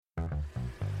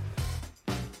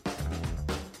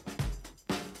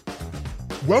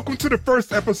Welcome to the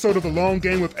first episode of The Long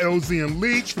Game with LZ and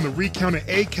Leach from the Recounting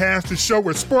A-Cast, the show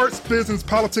where sports, business,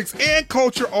 politics, and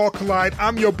culture all collide.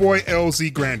 I'm your boy,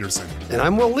 LZ Granderson. And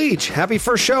I'm Will Leach. Happy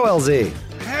first show, LZ.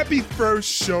 Happy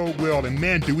first show, Will. And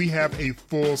man, do we have a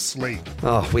full slate.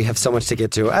 Oh, we have so much to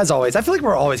get to. As always, I feel like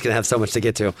we're always going to have so much to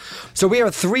get to. So we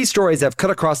have three stories that have cut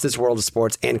across this world of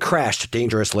sports and crashed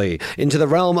dangerously into the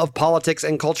realm of politics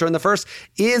and culture. And the first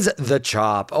is the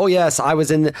chop. Oh, yes, I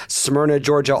was in Smyrna,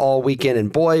 Georgia all weekend,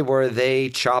 and boy, were they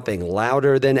chopping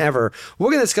louder than ever. We're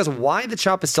going to discuss why the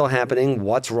chop is still happening,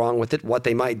 what's wrong with it, what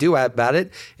they might do about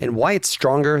it, and why it's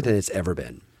stronger than it's ever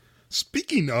been.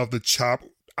 Speaking of the chop,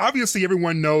 obviously,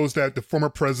 everyone knows that the former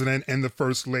president and the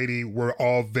first lady were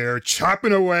all there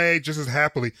chopping away just as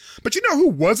happily. But you know who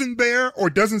wasn't there or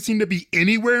doesn't seem to be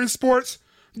anywhere in sports?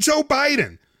 Joe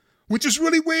Biden, which is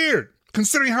really weird,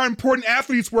 considering how important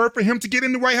athletes were for him to get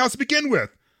in the White House to begin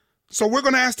with. So we're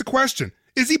going to ask the question,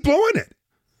 is he blowing it?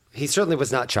 He certainly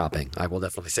was not chopping. I will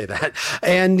definitely say that.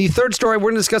 And the third story,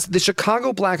 we're going to discuss the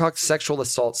Chicago Blackhawks sexual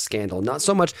assault scandal. Not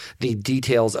so much the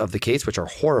details of the case, which are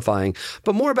horrifying,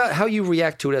 but more about how you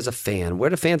react to it as a fan. Where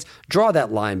do fans draw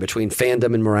that line between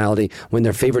fandom and morality when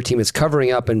their favorite team is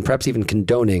covering up and perhaps even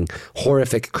condoning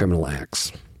horrific criminal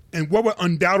acts? And what would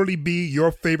undoubtedly be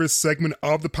your favorite segment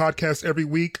of the podcast every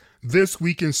week? This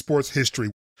Week in Sports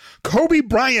History. Kobe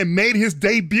Bryant made his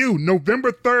debut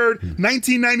November 3rd,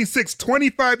 1996,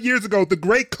 25 years ago. The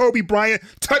great Kobe Bryant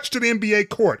touched an NBA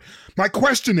court. My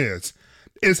question is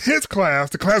his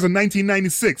class, the class of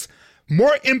 1996,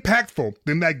 more impactful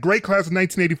than that great class of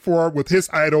 1984 with his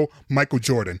idol, Michael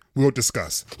Jordan? We'll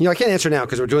discuss. You know, I can't answer now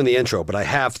because we're doing the intro, but I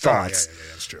have thoughts.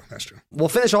 Yeah, that's true. We'll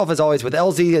finish off, as always, with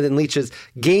LZ and Leach's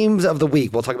Games of the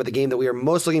Week. We'll talk about the game that we are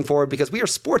most looking forward because we are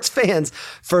sports fans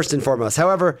first and foremost.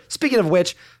 However, speaking of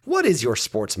which, what is your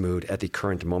sports mood at the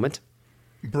current moment?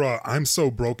 Bruh, I'm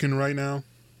so broken right now.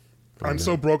 I'm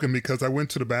so broken because I went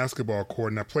to the basketball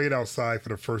court and I played outside for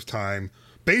the first time,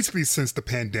 basically since the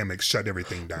pandemic shut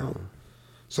everything down.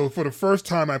 So for the first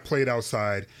time I played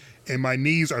outside and my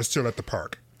knees are still at the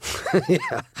park.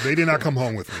 Yeah. They did not come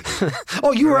home with me.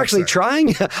 Oh, you were actually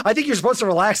trying? I think you're supposed to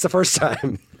relax the first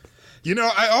time. You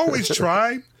know, I always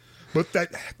try, but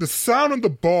the sound of the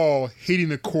ball hitting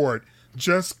the court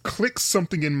just clicks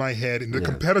something in my head, and the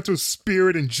competitive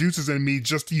spirit and juices in me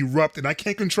just erupt, and I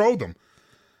can't control them.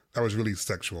 That was really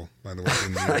sexual, by the way.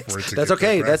 That's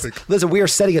okay. Listen, we are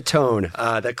setting a tone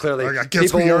that clearly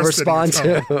people will respond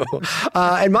to.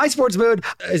 And my sports mood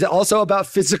is also about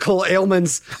physical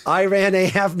ailments. I ran a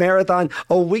half marathon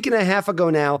a week and a half ago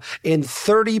now, and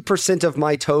 30% of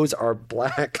my toes are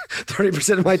black.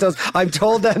 30% of my toes. I'm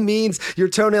told that means your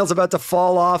toenail's about to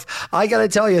fall off. I got to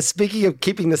tell you, speaking of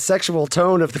keeping the sexual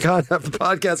tone of the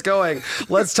podcast going,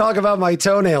 let's talk about my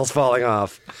toenails falling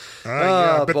off.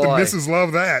 I bet the missus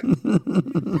love that.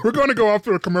 We're going to go off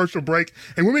to a commercial break.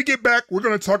 And when we get back, we're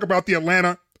going to talk about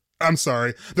the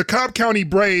Cobb County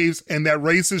Braves and that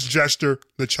racist gesture,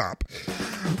 the chop.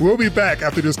 We'll be back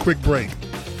after this quick break.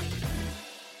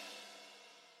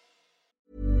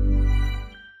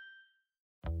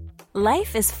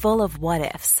 Life is full of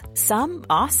what-ifs. Some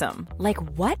awesome, like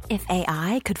what if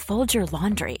AI could fold your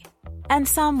laundry? And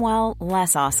some, well,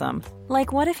 less awesome,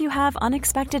 like what if you have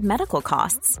unexpected medical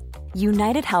costs?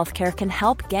 United Healthcare can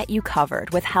help get you covered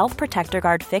with Health Protector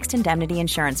Guard fixed indemnity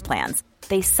insurance plans.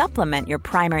 They supplement your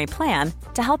primary plan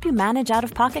to help you manage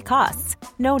out-of-pocket costs.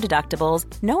 No deductibles,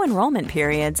 no enrollment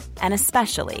periods, and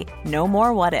especially no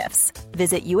more what-ifs.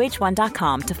 Visit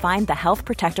uh1.com to find the Health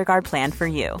Protector Guard plan for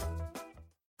you.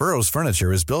 Burrow's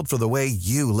furniture is built for the way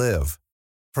you live.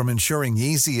 From ensuring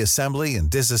easy assembly and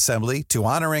disassembly to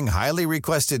honoring highly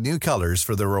requested new colors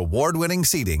for their award-winning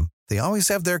seating, they always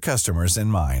have their customers in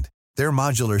mind. Their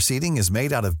modular seating is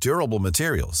made out of durable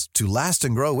materials to last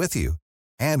and grow with you.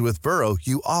 And with Burrow,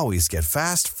 you always get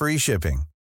fast, free shipping.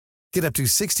 Get up to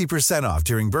 60% off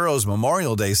during Burrow's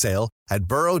Memorial Day sale at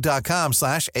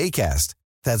burrow.com/ACAST.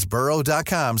 That's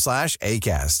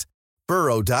burrow.com/ACAST.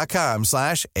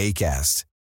 burrow.com/ACAST.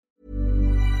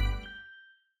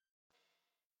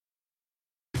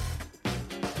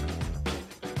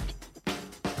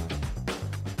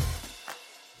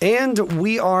 And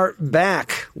we are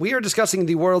back. We are discussing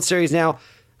the World Series now.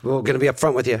 We're going to be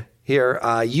upfront with you here.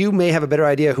 You may have a better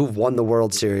idea who won the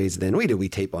World Series than we do. We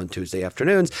tape on Tuesday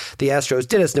afternoons. The Astros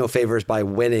did us no favors by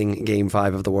winning Game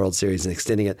 5 of the World Series and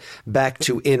extending it back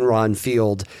to Enron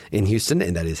Field in Houston,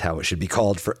 and that is how it should be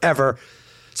called forever.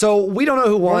 So we don't know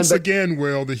who won. Once again,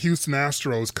 Will, the Houston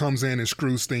Astros comes in and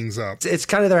screws things up. It's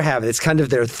kind of their habit. It's kind of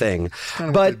their thing. It's kind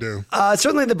of what they do.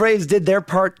 Certainly the Braves did their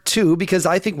part too, because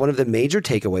I think one of the major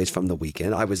takeaways from the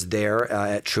weekend, I was there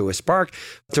at Truist Park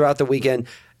throughout the weekend.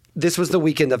 This was the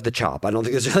weekend of the chop. I don't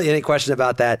think there's really any question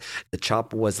about that. The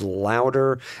chop was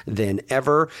louder than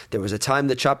ever. There was a time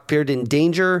the chop appeared in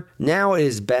danger. Now it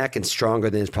is back and stronger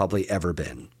than it's probably ever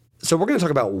been. So we're going to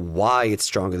talk about why it's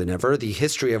stronger than ever, the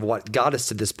history of what got us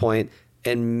to this point,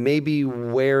 and maybe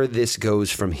where this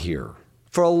goes from here.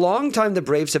 For a long time, the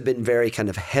Braves have been very kind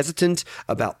of hesitant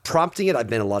about prompting it. I've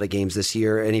been in a lot of games this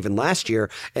year and even last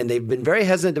year, and they've been very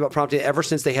hesitant about prompting it ever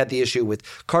since they had the issue with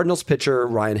Cardinals pitcher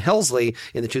Ryan Helsley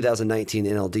in the 2019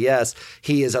 NLDS.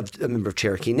 He is a member of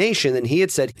Cherokee Nation, and he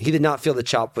had said he did not feel the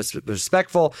chop was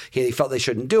respectful. He felt they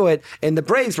shouldn't do it, and the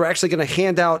Braves were actually going to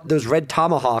hand out those red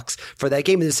tomahawks for that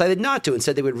game and decided not to and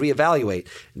said they would reevaluate.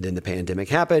 Then the pandemic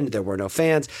happened. There were no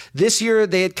fans. This year,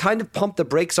 they had kind of pumped the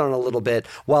brakes on it a little bit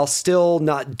while still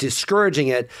not discouraging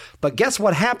it. But guess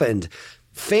what happened?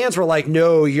 Fans were like,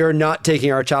 no, you're not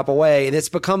taking our chop away. And it's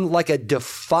become like a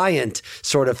defiant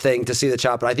sort of thing to see the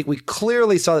chop. And I think we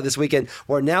clearly saw that this weekend,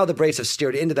 where now the Braves have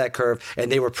steered into that curve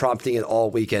and they were prompting it all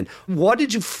weekend. What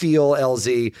did you feel,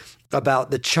 LZ,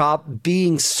 about the chop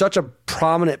being such a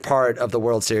prominent part of the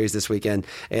World Series this weekend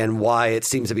and why it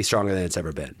seems to be stronger than it's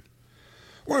ever been?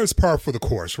 Well, it's par for the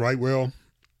course, right, Will?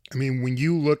 I mean, when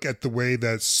you look at the way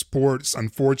that sports,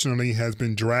 unfortunately, has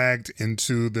been dragged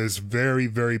into this very,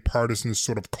 very partisan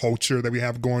sort of culture that we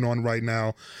have going on right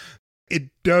now, it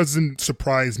doesn't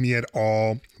surprise me at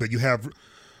all that you have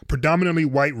predominantly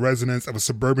white residents of a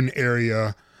suburban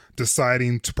area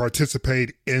deciding to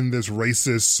participate in this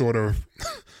racist sort of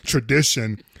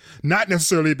tradition. Not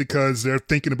necessarily because they're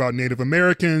thinking about Native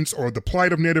Americans or the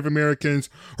plight of Native Americans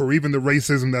or even the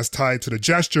racism that's tied to the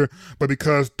gesture, but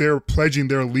because they're pledging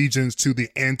their allegiance to the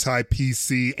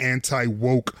anti-PC,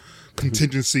 anti-woke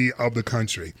contingency of the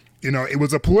country. You know, it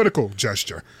was a political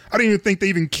gesture. I don't even think they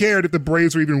even cared if the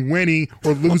Braves were even winning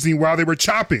or losing while they were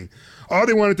chopping. All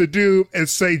they wanted to do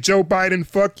is say, Joe Biden,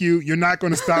 fuck you. You're not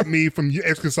going to stop me from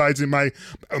exercising my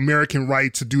American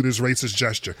right to do this racist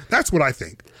gesture. That's what I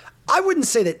think. I wouldn't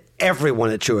say that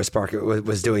everyone at Truist Park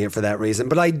was doing it for that reason,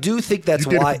 but I do think that's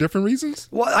why. You did it for different reasons?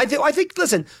 Well, I think,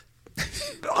 listen,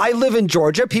 I live in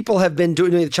Georgia. People have been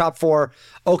doing the chop for,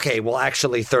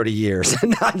 actually 30 years,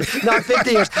 not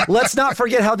 50 years. Let's not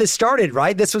forget how this started,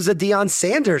 right? This was a Deion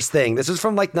Sanders thing. This was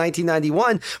from like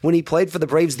 1991 when he played for the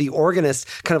Braves. The organist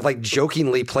kind of like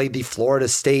jokingly played the Florida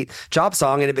State chop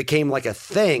song, and it became like a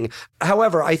thing.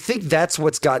 However, I think that's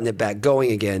what's gotten it back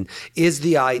going again, is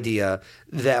the idea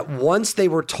that once they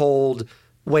were told,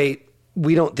 wait,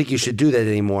 we don't think you should do that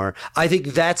anymore. I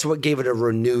think that's what gave it a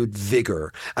renewed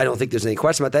vigor. I don't think there's any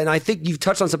question about that. And I think you've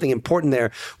touched on something important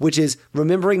there, which is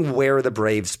remembering where the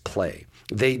Braves play.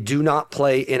 They do not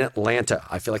play in Atlanta.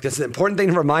 I feel like that's an important thing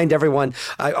to remind everyone.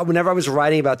 Whenever I was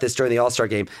writing about this during the All-Star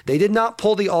game, they did not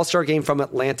pull the All-Star game from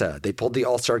Atlanta. They pulled the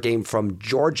All-Star game from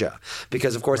Georgia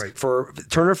because, of course, for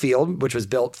Turner Field, which was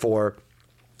built for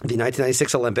the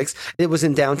 1996 Olympics, it was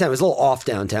in downtown. It was a little off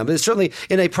downtown, but it's certainly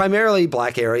in a primarily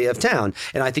black area of town.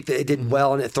 And I think that it did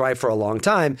well and it thrived for a long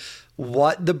time.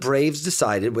 What the Braves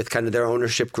decided with kind of their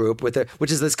ownership group,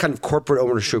 which is this kind of corporate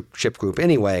ownership group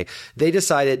anyway, they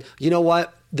decided, you know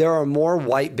what? There are more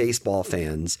white baseball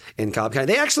fans in Cobb County.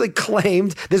 They actually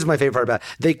claimed, this is my favorite part about it,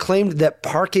 they claimed that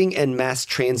parking and mass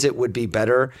transit would be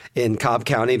better in Cobb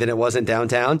County than it was in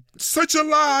downtown. Such a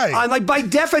lie. I'm like, by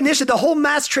definition, the whole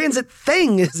mass transit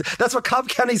thing that's what Cobb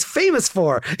County's famous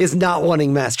for, is not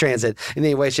wanting mass transit in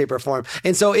any way, shape, or form.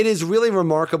 And so it is really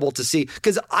remarkable to see,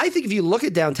 because I think if you look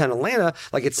at downtown Atlanta,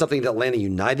 like it's something that Atlanta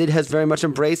United has very much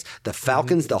embraced. The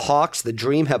Falcons, the Hawks, the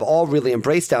Dream have all really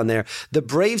embraced down there. The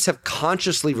Braves have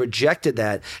consciously rejected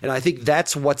that, and I think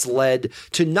that's what's led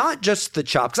to not just the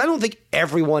chop, because I don't think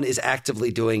everyone is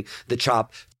actively doing the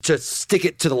chop to stick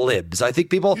it to the libs. I think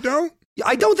people... You don't?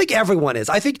 I don't think everyone is.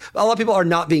 I think a lot of people are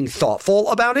not being thoughtful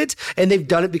about it, and they've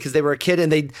done it because they were a kid,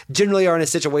 and they generally are in a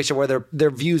situation where their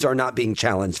views are not being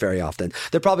challenged very often.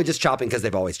 They're probably just chopping because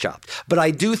they've always chopped. But I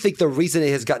do think the reason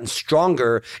it has gotten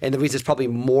stronger, and the reason it's probably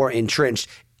more entrenched,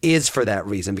 is for that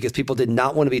reason, because people did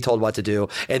not want to be told what to do.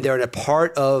 And they're in a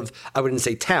part of, I wouldn't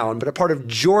say town, but a part of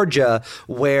Georgia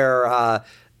where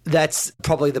that's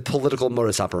probably the political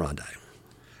modus operandi.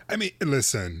 I mean,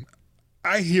 listen,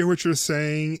 I hear what you're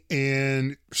saying.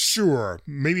 And sure,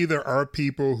 maybe there are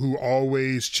people who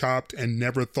always chopped and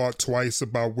never thought twice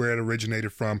about where it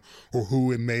originated from or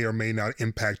who it may or may not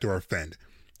impact or offend.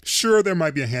 Sure, there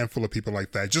might be a handful of people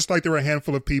like that, just like there were a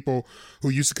handful of people who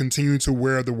used to continue to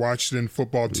wear the Washington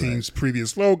football team's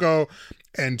previous logo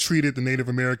and treated the Native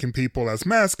American people as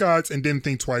mascots and didn't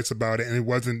think twice about it, and it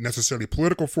wasn't necessarily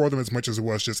political for them as much as it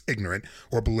was just ignorant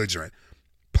or belligerent.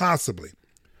 Possibly.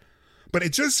 But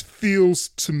it just feels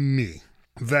to me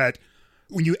that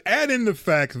when you add in the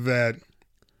fact that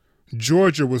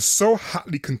Georgia was so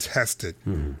hotly contested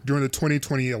during the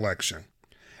 2020 election,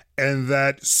 and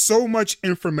that so much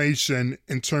information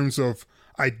in terms of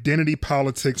identity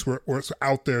politics were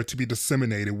out there to be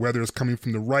disseminated, whether it's coming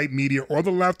from the right media or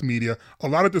the left media, a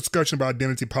lot of discussion about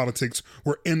identity politics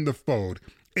were in the fold.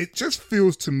 It just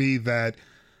feels to me that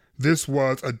this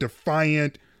was a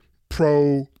defiant,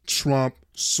 pro-Trump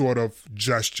sort of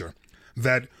gesture,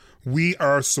 that we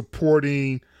are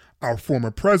supporting our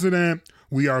former president.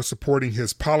 We are supporting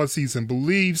his policies and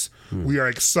beliefs. We are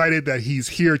excited that he's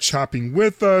here chopping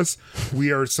with us.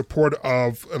 We are in support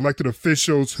of elected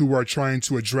officials who are trying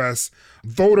to address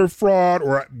voter fraud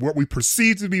or what we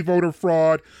perceive to be voter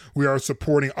fraud. We are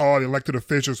supporting all the elected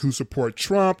officials who support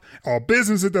Trump, all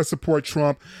businesses that support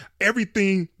Trump,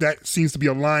 everything that seems to be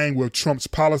aligned with Trump's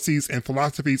policies and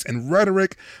philosophies and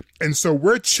rhetoric. And so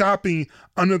we're chopping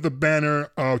under the banner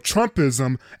of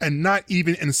Trumpism and not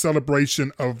even in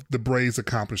celebration of the Braves'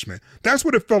 accomplishment. That's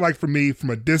what it felt like for me from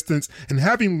a distance. And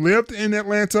having lived in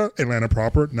Atlanta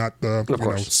proper, not the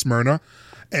Smyrna,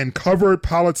 and covered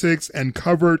politics and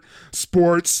covered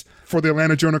sports for the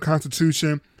Atlanta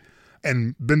Journal-Constitution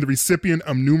and been the recipient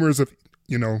of numerous of,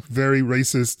 very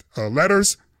racist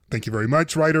letters. Thank you very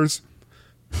much, writers.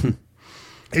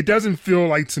 It doesn't feel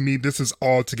like to me this is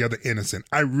altogether innocent.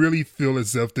 I really feel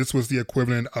as if this was the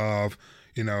equivalent of,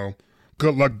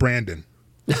 good luck, Brandon.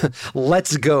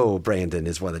 Let's go, Brandon,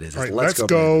 is what it is. Right, let's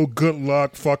go, good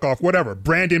luck, fuck off, whatever.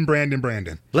 Brandon.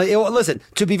 Listen,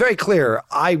 to be very clear,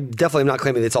 I definitely am not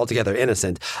claiming it's altogether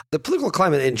innocent. The political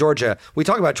climate in Georgia, we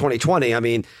talk about 2020. I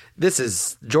mean,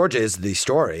 Georgia is the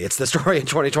story. It's the story in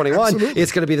 2021. Absolutely.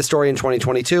 It's going to be the story in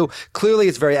 2022. Clearly,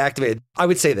 it's very activated. I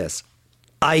would say this.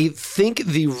 I think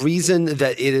the reason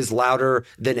that it is louder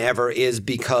than ever is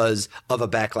because of a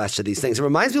backlash to these things. It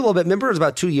reminds me a little bit, remember it was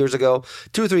about 2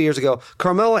 or 3 years ago,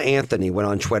 Carmelo Anthony went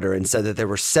on Twitter and said that there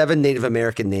were 7 Native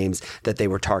American names that they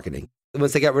were targeting.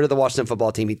 Once they got rid of the Washington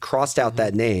football team, he crossed out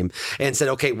that name and said,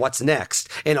 okay, what's next?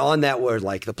 And on that were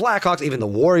like the Blackhawks, even the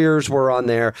Warriors were on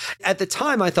there. At the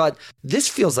time, I thought, this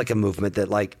feels like a movement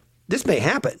that this may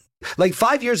happen. Like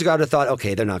 5 years ago, I'd have thought,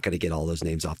 okay, they're not going to get all those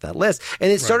names off that list.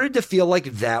 And it started to feel like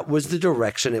that was the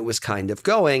direction it was kind of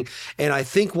going. And I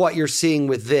think what you're seeing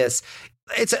with this,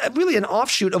 it's really an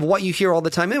offshoot of what you hear all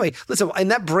the time. Anyway, listen, in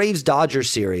that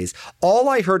Braves-Dodgers series, all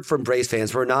I heard from Braves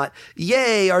fans were not,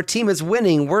 yay, our team is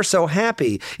winning, we're so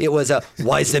happy. It was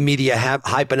why is the media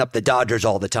hyping up the Dodgers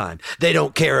all the time? They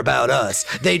don't care about us.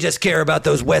 They just care about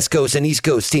those West Coast and East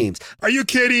Coast teams. Are you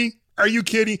kidding? Are you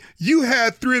kidding? You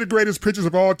had 3 of the greatest pitchers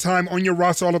of all time on your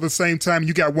roster all at the same time.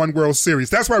 You got 1 World Series.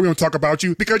 That's why we don't talk about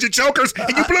you, because you're jokers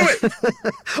and you blew it.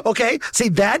 Okay. See,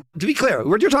 that, to be clear,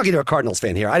 you're talking to a Cardinals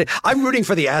fan here. I'm rooting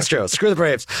for the Astros. Screw the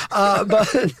Braves.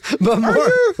 But more,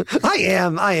 I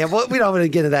am. Well, we don't want to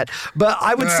get into that. But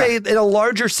I would say in a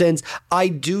larger sense, I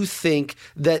do think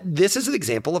that this is an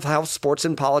example of how sports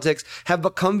and politics have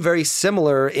become very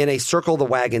similar in a circle the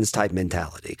wagons type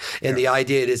mentality. And the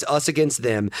idea it is us against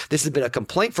them. This has been a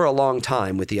complaint for a long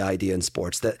time with the idea in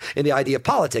sports and the idea of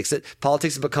politics, that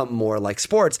politics has become more like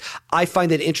sports. I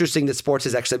find it interesting that sports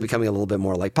is actually becoming a little bit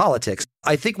more like politics.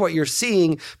 I think what you're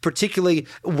seeing, particularly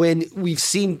when we've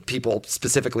seen people,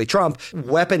 specifically Trump,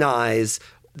 weaponize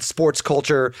sports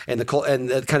culture and the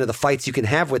kind of the fights you can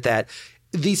have with that,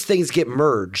 these things get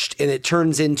merged and it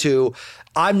turns into,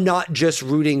 I'm not just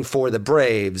rooting for the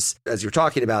Braves, as you're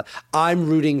talking about. I'm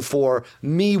rooting for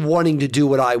me wanting to do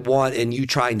what I want and you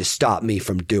trying to stop me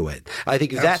from doing it. I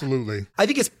think absolutely. I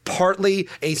think it's partly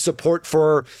a support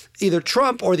for either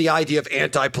Trump or the idea of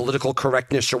anti-political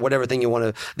correctness or whatever thing you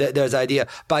want to, there's idea.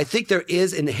 But I think there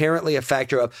is inherently a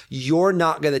factor of, you're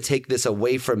not going to take this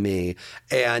away from me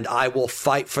and I will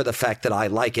fight for the fact that I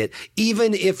like it,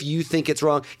 even if you think it's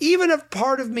wrong, even if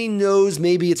part of me knows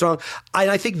maybe it's wrong. And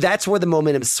I think that's where the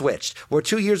momentum switched, where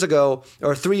 2 years ago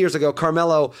or 3 years ago,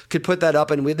 Carmelo could put that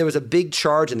up and there was a big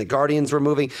charge and the Guardians were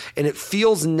moving. And it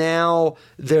feels now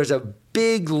there's a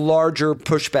big, larger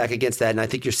pushback against that. And I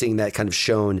think you're seeing that kind of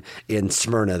shown in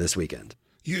Smyrna this weekend.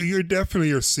 You're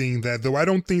definitely seeing that, though I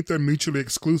don't think they're mutually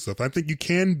exclusive. I think you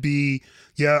can be,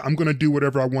 I'm going to do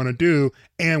whatever I want to do.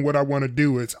 And what I want to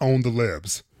do is own the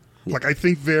libs. Like, I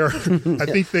think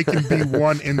they can be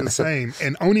one and the same.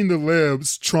 And owning the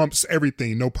libs trumps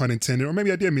everything, no pun intended. Or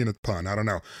maybe I did mean a pun, I don't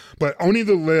know. But owning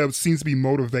the libs seems to be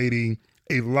motivating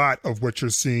a lot of what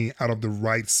you're seeing out of the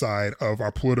right side of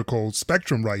our political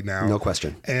spectrum right now. No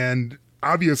question. And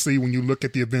obviously, when you look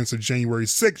at the events of January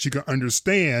 6th, you can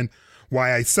understand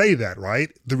why I say that, right?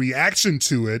 The reaction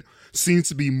to it seems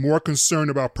to be more concerned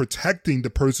about protecting the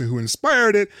person who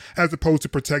inspired it as opposed to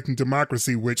protecting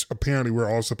democracy, which apparently we're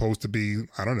all supposed to be,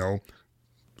 I don't know,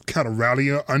 kind of rally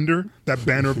under that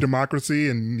banner of democracy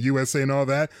and USA and all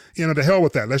that. The hell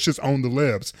with that. Let's just own the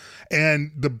libs.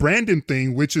 And the Brandon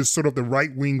thing, which is sort of the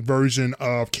right-wing version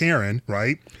of Karen,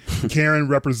 right? Karen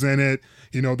represented,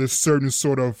 this certain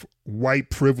sort of white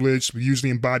privilege, usually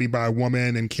embodied by a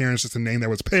woman, and Karen's just a name that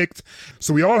was picked.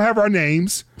 So we all have our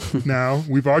names now.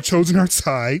 We've all chosen our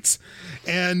sides.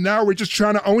 And now we're just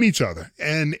trying to own each other.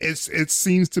 And it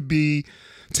seems to be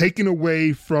taken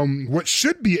away from what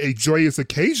should be a joyous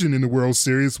occasion in the World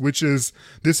Series, which is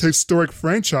this historic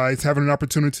franchise having an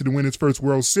opportunity to win its first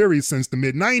World Series since the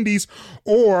mid-90s,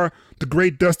 or the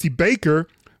great Dusty Baker,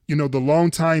 the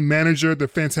longtime manager, the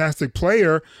fantastic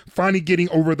player, finally getting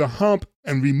over the hump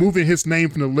and removing his name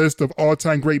from the list of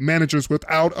all-time great managers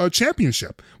without a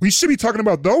championship. We should be talking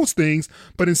about those things,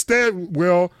 but instead,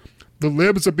 the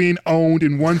libs are being owned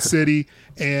in one city,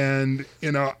 and,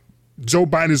 Joe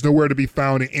Biden is nowhere to be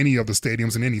found in any of the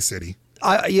stadiums in any city.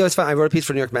 It's fine. I wrote a piece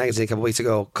for New York Magazine a couple weeks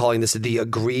ago calling this the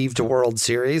aggrieved World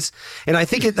Series. And I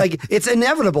think it's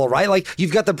inevitable, right? Like,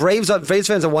 you've got the Braves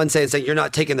fans on one side saying, you're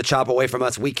not taking the chop away from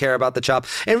us. We care about the chop.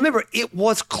 And remember, it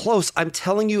was close. I'm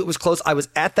telling you, it was close. I was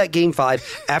at that Game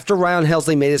 5 after Ryan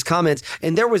Helsley made his comments,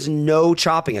 and there was no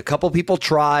chopping. A couple people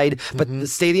tried, but the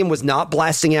stadium was not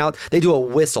blasting out. They do a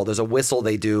whistle. There's a whistle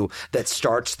they do that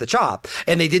starts the chop.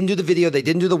 And they didn't do the video. They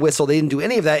didn't do the whistle. They didn't do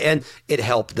any of that. And it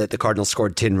helped that the Cardinals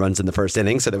scored 10 runs in the first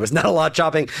inning, so there was not a lot of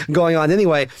chopping going on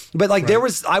anyway. But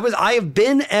right. I have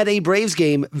been at a Braves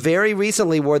game very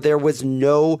recently where there was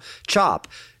no chop.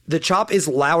 The chop is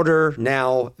louder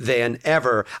now than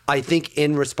ever, I think,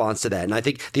 in response to that. And I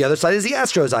think the other side is the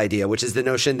Astros idea, which is the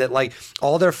notion that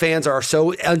all their fans are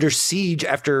so under siege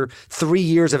after 3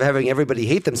 years of having everybody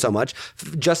hate them so much,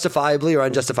 justifiably or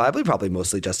unjustifiably, probably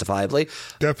mostly justifiably.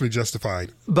 Definitely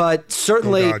justified. But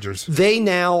certainly they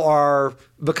now are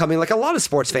becoming like a lot of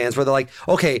sports fans where they're like,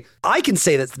 okay, I can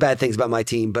say that's bad things about my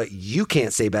team, but you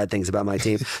can't say bad things about my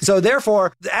team. So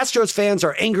therefore, the Astros fans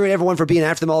are angry at everyone for being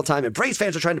after them all the time, and Braves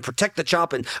fans are trying to protect the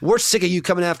chop, and we're sick of you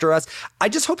coming after us. I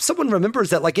just hope someone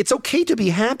remembers that it's okay to be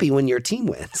happy when your team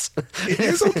wins. It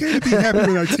is okay to be happy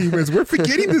when our team wins. We're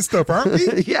forgetting this stuff, aren't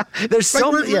we? Yeah, there's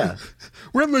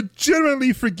we're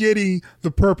legitimately forgetting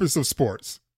the purpose of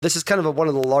sports. This is kind of one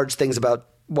of the large things about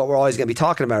what we're always going to be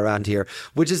talking about around here,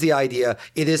 which is the idea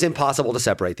it is impossible to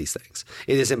separate these things.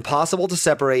 It is impossible to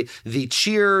separate the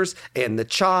cheers and the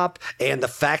chop and the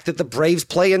fact that the Braves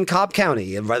play in Cobb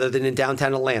County rather than in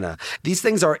downtown Atlanta. These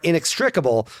things are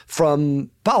inextricable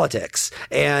from politics.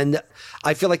 And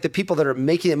I feel like the people that are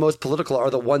making it most political are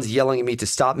the ones yelling at me to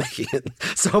stop making it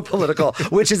so political,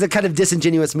 which is a kind of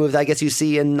disingenuous move that I guess you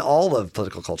see in all of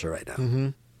political culture right now. Mm-hmm.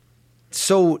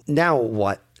 So now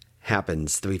what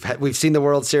happens? We've seen the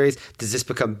World Series. Does this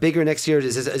become bigger next year?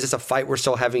 Is this a fight we're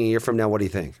still having a year from now? What do you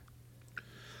think?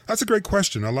 That's a great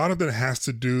question. A lot of it has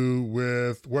to do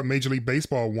with what Major League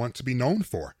Baseball wants to be known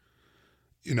for.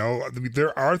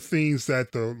 There are things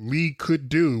that the league could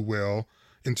do, Will,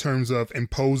 in terms of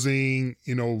imposing,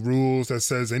 rules that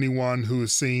says anyone who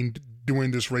is seen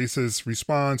doing this racist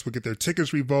response will get their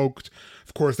tickets revoked.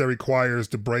 Of course, that requires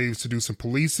the Braves to do some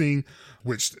policing,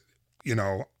 which,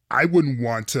 I wouldn't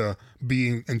want to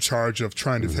be in charge of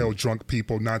trying to tell drunk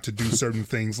people not to do certain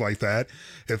things like that.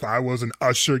 If I was an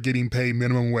usher getting paid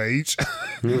minimum wage,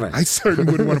 right. I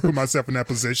certainly wouldn't want to put myself in that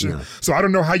position. No. So I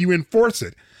don't know how you enforce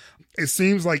it. It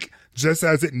seems like just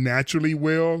as it naturally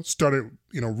started,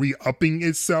 re-upping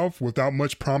itself without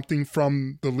much prompting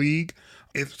from the league,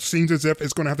 it seems as if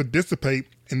it's going to have to dissipate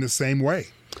in the same way.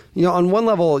 On one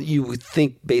level, you would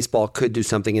think baseball could do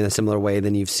something in a similar way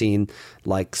than you've seen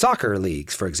like soccer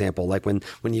leagues, for example, like when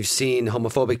you've seen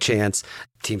homophobic chants,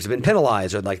 teams have been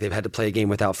penalized or they've had to play a game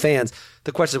without fans.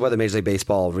 The question is whether Major League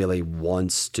Baseball really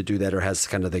wants to do that or has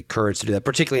kind of the courage to do that,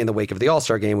 particularly in the wake of the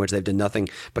All-Star game, which they've done nothing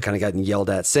but kind of gotten yelled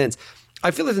at since. I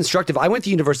feel it's instructive. I went to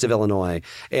the University of Illinois,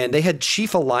 and they had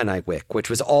Chief Illini-Wick, which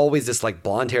was always this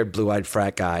blonde-haired, blue-eyed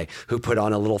frat guy who put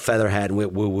on a little feather hat and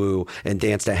went woo-woo and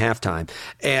danced at halftime.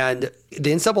 And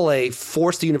the NCAA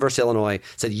forced the University of Illinois,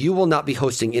 said, you will not be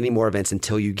hosting any more events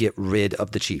until you get rid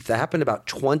of the chief. That happened about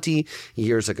 20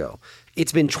 years ago.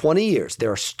 It's been 20 years.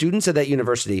 There are students at that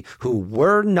university who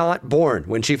were not born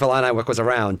when Chief Illini-Wick was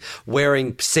around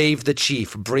wearing Save the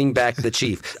Chief, Bring Back the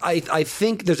Chief. I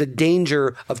think there's a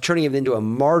danger of turning it into a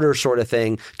martyr sort of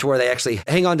thing to where they actually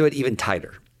hang on to it even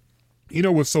tighter. You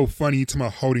know what's so funny? You talking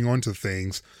about holding on to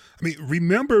things. I mean,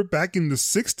 remember back in the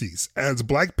 60s, as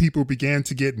black people began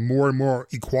to get more and more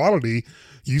equality,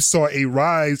 you saw a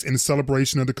rise in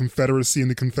celebration of the Confederacy and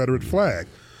the Confederate flag.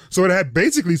 So it had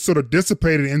basically sort of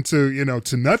dissipated into,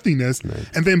 to nothingness. Right.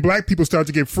 And then black people started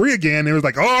to get free again. It was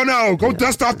like, oh no, go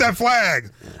dust off that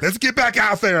flag. Let's get back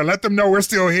out there and let them know we're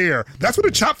still here. That's what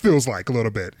a chop feels like a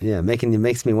little bit. Yeah,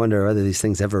 makes me wonder whether these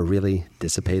things ever really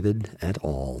dissipated at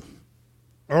all.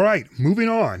 All right, moving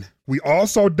on. We all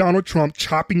saw Donald Trump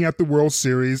chopping at the World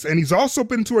Series, and he's also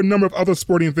been to a number of other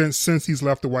sporting events since he's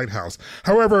left the White House.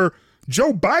 However,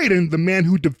 Joe Biden, the man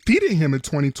who defeated him in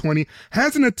 2020,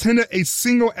 hasn't attended a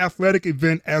single athletic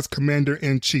event as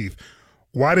commander-in-chief.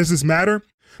 Why does this matter?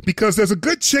 Because there's a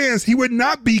good chance he would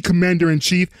not be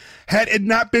commander-in-chief had it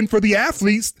not been for the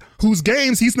athletes whose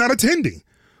games he's not attending.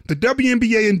 The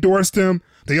WNBA endorsed him.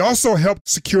 They also helped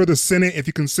secure the Senate if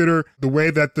you consider the way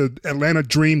that the Atlanta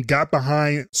Dream got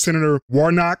behind Senator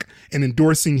Warnock in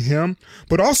endorsing him,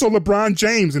 but also LeBron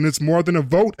James and its More Than a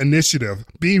Vote initiative,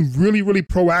 being really, really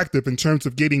proactive in terms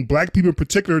of getting black people in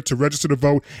particular to register to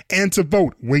vote and to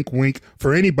vote, wink, wink,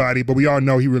 for anybody, but we all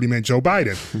know he really meant Joe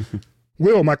Biden.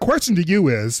 Will, my question to you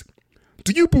is,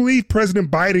 do you believe President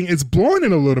Biden is blowing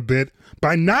it a little bit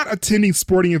by not attending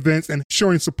sporting events and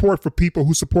showing support for people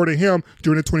who supported him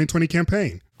during the 2020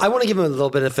 campaign? I want to give him a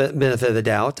little bit of benefit of the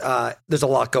doubt. There's a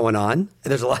lot going on.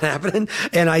 There's a lot happening.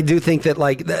 And I do think that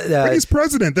but he's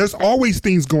president. There's always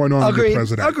things going on with the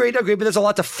president. Agreed. But there's a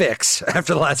lot to fix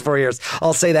after the last 4 years.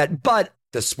 I'll say that. But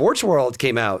the sports world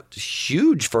came out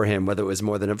huge for him, whether it was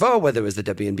More Than a Vote, whether it was the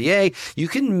WNBA. You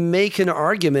can make an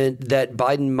argument that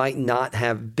Biden might not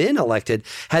have been elected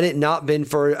had it not been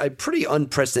for a pretty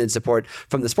unprecedented support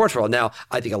from the sports world. Now,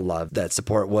 I think a lot of that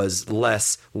support was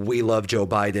less we love Joe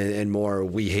Biden and more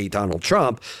we hate Donald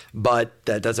Trump, but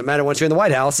that doesn't matter once you're in the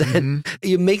White House. Mm-hmm. And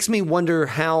it makes me wonder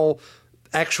how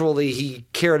actually he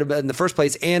cared about in the first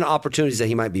place and opportunities that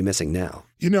he might be missing now.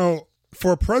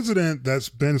 For a president that's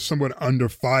been somewhat under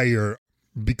fire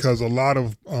because a lot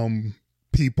of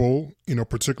people,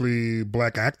 particularly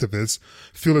black activists,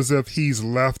 feel as if he's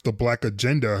left the black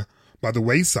agenda by the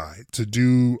wayside to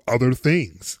do other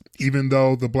things, even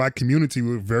though the black community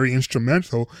was very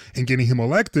instrumental in getting him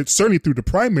elected, certainly through the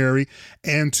primary.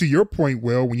 And to your point,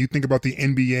 Will, when you think about the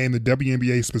NBA and the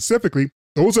WNBA specifically,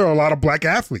 those are a lot of black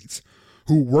athletes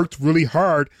who worked really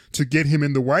hard to get him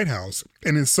in the White House.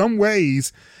 And in some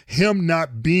ways, him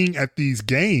not being at these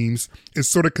games is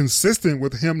sort of consistent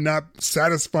with him not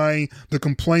satisfying the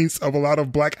complaints of a lot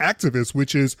of black activists,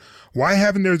 which is, why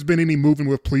haven't there been any movement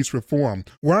with police reform?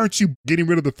 Why aren't you getting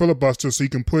rid of the filibuster so you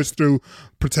can push through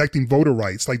protecting voter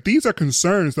rights? These are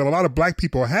concerns that a lot of black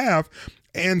people have.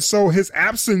 And so his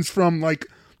absence from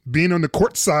being on the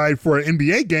court side for an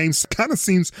NBA game kind of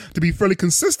seems to be fairly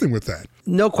consistent with that.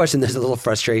 No question, there's a little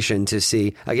frustration to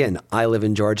see. Again, I live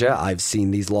in Georgia. I've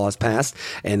seen these laws passed,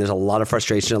 and there's a lot of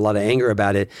frustration, a lot of anger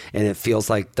about it. And it feels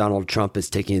like Donald Trump is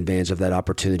taking advantage of that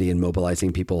opportunity and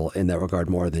mobilizing people in that regard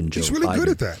more than Joe Biden. He's really good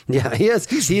at that. Yeah, he is.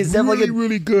 He's definitely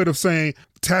really good of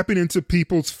tapping into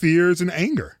people's fears and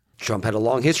anger. Trump had a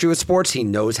long history with sports. He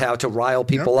knows how to rile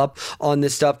people up on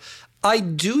this stuff. I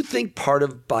do think part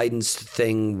of Biden's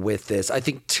thing with this, I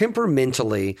think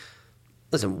temperamentally,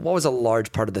 listen, what was a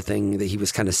large part of the thing that he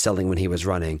was kind of selling when he was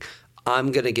running?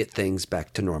 I'm going to get things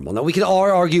back to normal. Now, we can all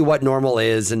argue what normal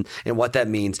is and what that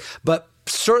means, but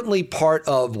certainly part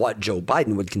of what Joe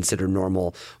Biden would consider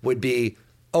normal would be,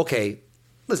 okay,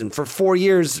 listen, for 4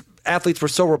 years, athletes were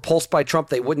so repulsed by Trump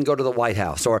they wouldn't go to the White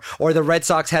House, or the Red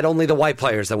Sox had only the white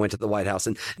players that went to the White House,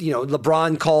 and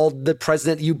LeBron called the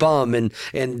president "you bum" and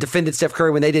defended Steph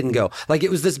Curry when they didn't go. It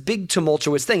was this big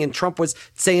tumultuous thing, and Trump was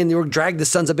saying you were drag the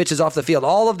sons of bitches off the field.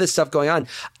 All of this stuff going on.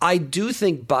 I do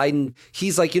think Biden,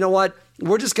 he's like, you know what?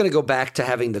 We're just going to go back to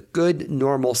having the good,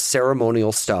 normal,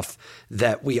 ceremonial stuff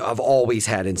that we have always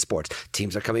had in sports.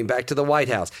 Teams are coming back to the White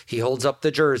House. He holds up the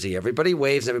jersey. Everybody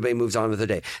waves. Everybody moves on with their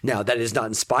day. Now, that is not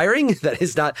inspiring. That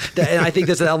is not, and I think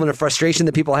there's an element of frustration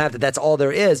that people have that that's all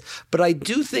there is. But I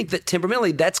do think that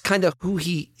temperamentally, that's kind of who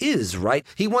he is, right?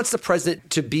 He wants the president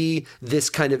to be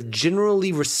this kind of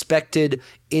generally respected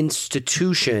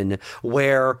institution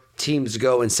where teams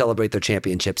go and celebrate their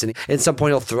championships. And at some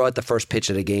point, he'll throw out the first pitch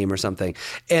at a game or something.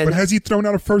 But has he thrown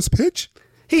out a first pitch?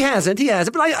 He hasn't.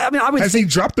 But I would. Has he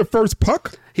dropped the first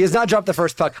puck? He has not dropped the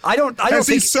first puck. Has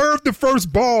he served the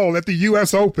first ball at the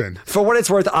U.S. Open? For what it's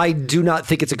worth, I do not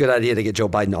think it's a good idea to get Joe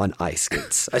Biden on ice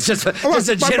skates. It's just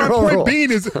a general rule.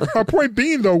 My point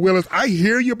being, though, Will, is I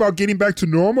hear you about getting back to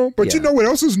normal, but you know what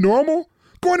else is normal?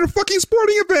 Going to fucking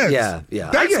sporting events.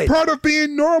 Yeah. That's part of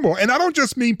being normal. And I don't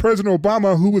just mean President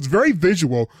Obama, who was very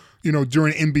visual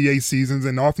during NBA seasons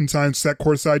and oftentimes sat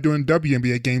courtside during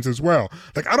WNBA games as well.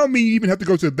 Like, I don't mean you even have to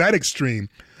go to that extreme,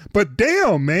 but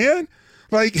damn, man,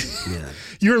 like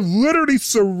you're literally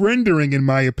surrendering, in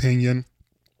my opinion,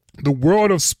 the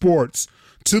world of sports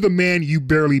to the man you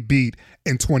barely beat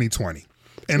in 2020.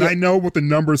 And I know what the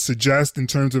numbers suggest in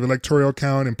terms of electoral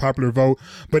count and popular vote,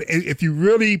 but if you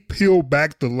really peel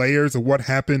back the layers of what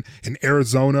happened in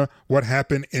Arizona, what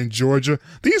happened in Georgia,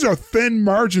 these are thin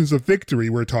margins of victory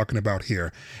we're talking about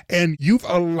here. And you've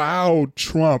allowed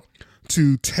Trump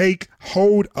to take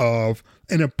hold of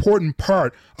an important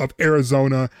part of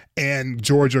Arizona and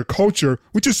Georgia culture,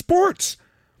 which is sports.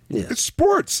 Yeah. It's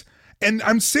sports. And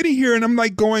I'm sitting here and I'm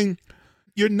like going,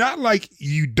 you're not like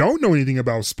you don't know anything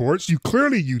about sports. You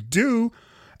do.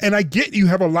 And I get you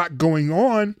have a lot going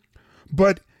on.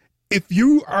 But if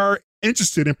you are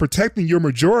interested in protecting your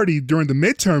majority during the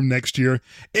midterm next year,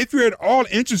 if you're at all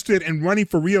interested in running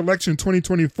for re-election in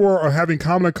 2024 or having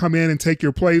Kamala come in and take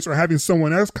your place or having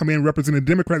someone else come in representing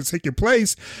Democrats take your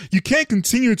place, you can't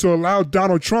continue to allow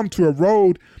Donald Trump to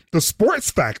erode the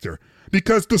sports factor,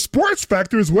 because the sports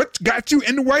factor is what got you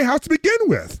in the White House to begin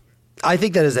with. I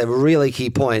think that is a really key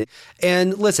point.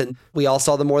 And listen, we all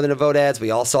saw the More Than a Vote ads.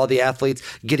 We all saw the athletes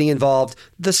getting involved.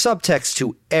 The subtext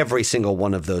to every single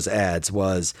one of those ads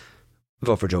was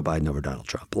vote for Joe Biden over Donald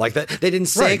Trump. Like that, they didn't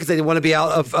say it because they didn't want to be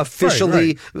out of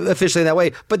officially that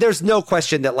way. But there's no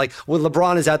question that like when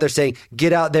LeBron is out there saying,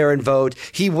 get out there and vote,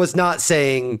 he was not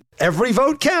saying every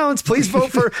vote counts. Please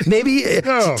vote for maybe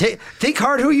think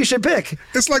hard who you should pick.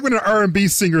 It's like when an R&B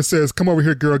singer says, come over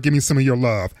here, girl, give me some of your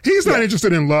love. He's not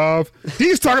interested in love.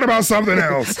 He's talking about something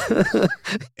else.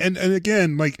 and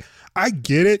again, like, I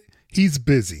get it. He's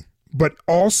busy. But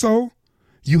also,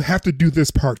 you have to do this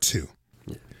part too.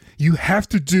 You have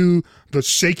to do the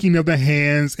shaking of the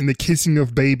hands and the kissing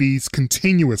of babies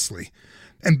continuously.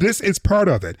 And this is part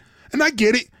of it. And I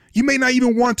get it. You may not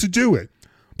even want to do it,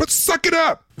 but suck it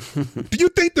up. Do you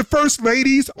think the first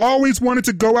ladies always wanted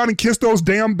to go out and kiss those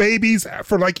damn babies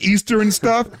for like Easter and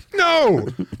stuff? No,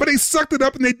 but they sucked it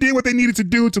up and they did what they needed to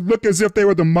do to look as if they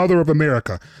were the mother of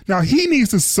America. Now he needs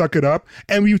to suck it up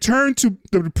and return to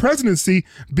the presidency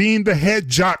being the head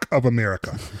jock of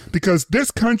America, because this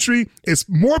country is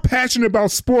more passionate about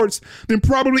sports than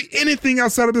probably anything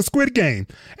outside of the Squid Game.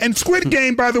 And Squid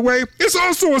Game, by the way, is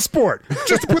also a sport.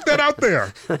 Just to put that out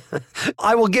there.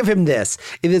 I will give him this.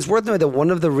 It is worth noting that one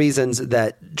of the reasons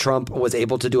that Trump was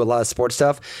able to do a lot of sports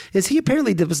stuff is he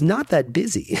apparently was not that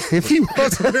busy. He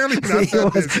was apparently not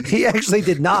that busy. He actually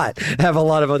did not have a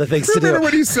lot of other things to do. Remember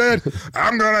when he said,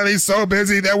 I'm going to be so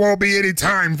busy there won't be any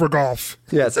time for golf.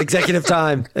 Yes, executive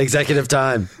time. I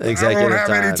won't have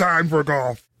any time for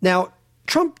golf. Now,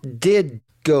 Trump did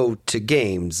go to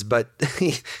games, but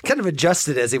he kind of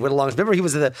adjusted as he went along. Remember, he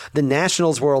was at the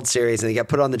Nationals World Series and he got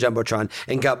put on the Jumbotron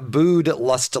and got booed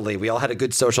lustily. We all had a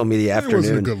good social media afternoon. It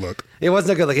wasn't a good look. It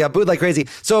wasn't a good look. He got booed like crazy.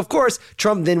 So, of course,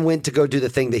 Trump then went to go do the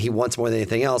thing that he wants more than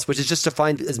anything else, which is just to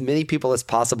find as many people as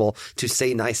possible to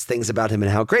say nice things about him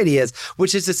and how great he is,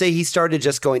 which is to say he started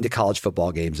just going to college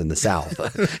football games in the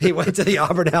South. He went to the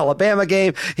Auburn-Alabama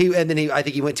game. I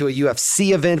think he went to a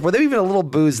UFC event where there was even a little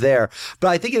booze there. But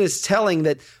I think it is telling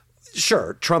that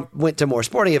sure, Trump went to more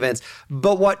sporting events,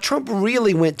 but what Trump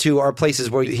really went to are places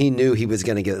where he knew he was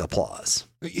going to get applause.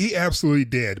 He absolutely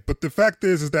did. But the fact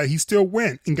is that he still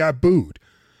went and got booed.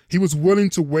 He was willing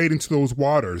to wade into those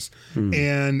waters.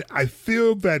 And I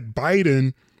feel that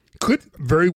Biden could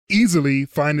very easily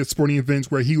find the sporting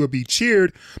events where he would be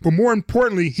cheered. But more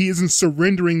importantly, he isn't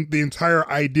surrendering the entire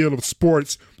ideal of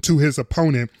sports to his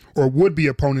opponent or would-be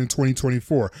opponent in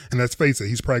 2024. And let's face it,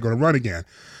 he's probably going to run again.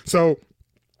 So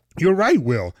you're right,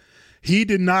 Will. He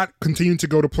did not continue to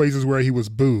go to places where he was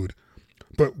booed.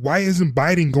 But why isn't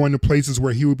Biden going to places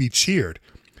where he would be cheered?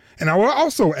 And I will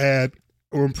also add,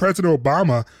 when President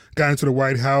Obama got into the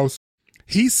White House,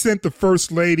 he sent the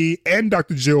First Lady and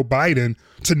Dr. Jill Biden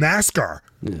to NASCAR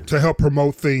to help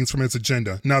promote things from his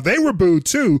agenda. Now, they were booed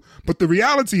too, but the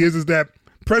reality is that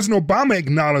President Obama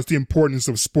acknowledged the importance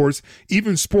of sports,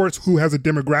 even sports who has a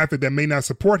demographic that may not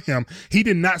support him. He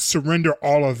did not surrender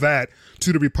all of that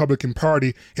to the Republican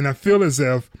Party. And I feel as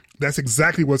if that's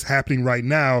exactly what's happening right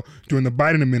now during the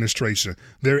Biden administration.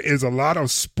 There is a lot of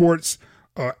sports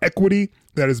equity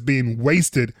that is being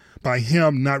wasted by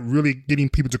him not really getting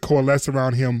people to coalesce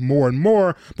around him more and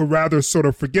more, but rather sort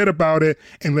of forget about it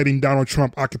and letting Donald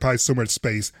Trump occupy so much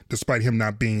space despite him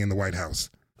not being in the White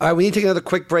House. All right, we need to take another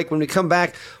quick break. When we come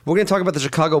back, we're going to talk about the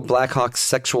Chicago Blackhawks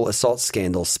sexual assault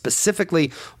scandal,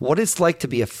 specifically what it's like to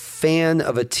be a fan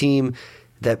of a team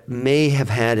that may have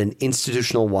had an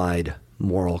institutional-wide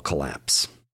moral collapse.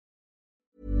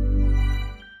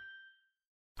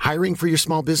 Hiring for your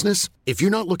small business? If you're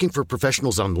not looking for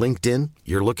professionals on LinkedIn,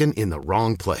 you're looking in the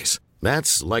wrong place.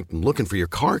 That's like looking for your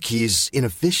car keys in a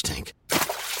fish tank.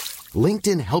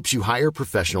 LinkedIn helps you hire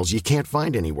professionals you can't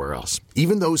find anywhere else,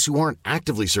 even those who aren't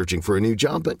actively searching for a new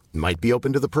job but might be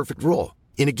open to the perfect role.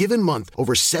 In a given month,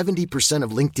 over 70%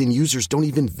 of LinkedIn users don't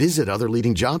even visit other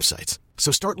leading job sites.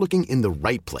 So start looking in the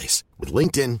right place. With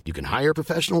LinkedIn, you can hire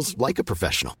professionals like a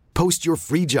professional. Post your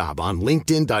free job on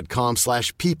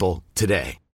linkedin.com/people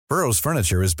today. Burrow's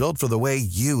furniture is built for the way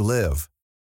you live.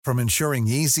 From ensuring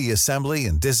easy assembly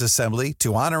and disassembly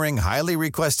to honoring highly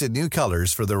requested new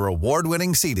colors for their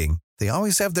award-winning seating, they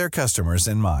always have their customers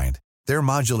in mind. Their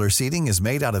modular seating is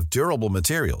made out of durable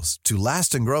materials to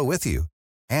last and grow with you.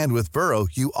 And with Burrow,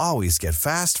 you always get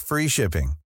fast, free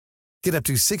shipping. Get up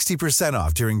to 60%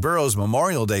 off during Burrow's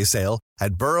Memorial Day sale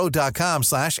at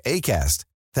burrow.com/ACAST.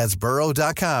 That's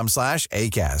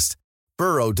burrow.com/ACAST.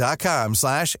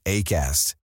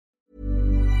 burrow.com/ACAST.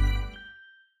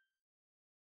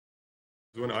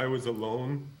 When I was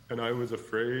alone and I was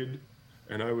afraid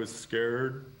and I was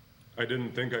scared, I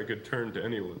didn't think I could turn to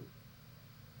anyone.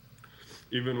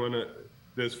 Even when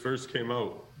this first came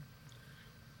out,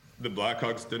 the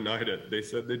Blackhawks denied it. They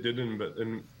said they did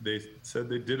an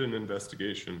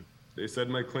investigation. They said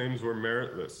my claims were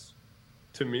meritless.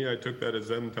 To me, I took that as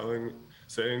them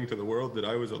saying to the world that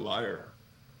I was a liar,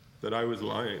 that I was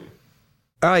lying.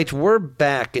 All right, we're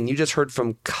back, and you just heard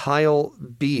from Kyle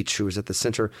Beach, who is at the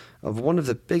center of one of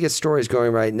the biggest stories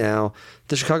going right now,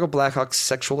 the Chicago Blackhawks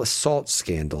sexual assault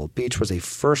scandal. Beach was a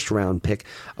first-round pick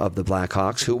of the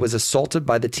Blackhawks who was assaulted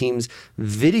by the team's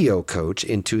video coach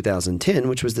in 2010,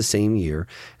 which was the same year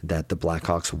that the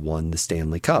Blackhawks won the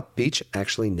Stanley Cup. Beach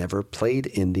actually never played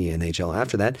in the NHL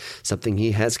after that, something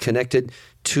he has connected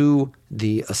to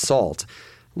the assault.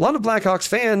 A lot of Blackhawks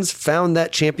fans found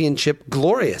that championship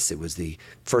glorious. It was the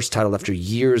first title after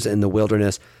years in the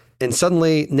wilderness. And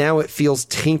suddenly, now it feels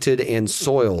tainted and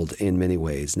soiled in many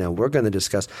ways. Now, we're going to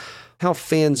discuss how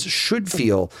fans should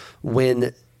feel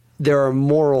when there are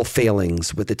moral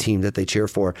failings with the team that they cheer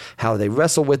for, how they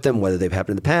wrestle with them, whether they've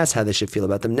happened in the past, how they should feel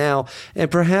about them now,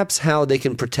 and perhaps how they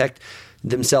can protect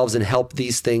themselves and help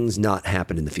these things not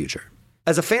happen in the future.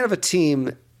 As a fan of a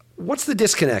team, what's the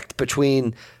disconnect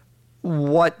between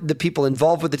what the people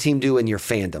involved with the team do in your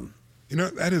fandom? You know,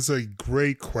 that is a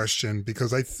great question,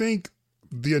 because I think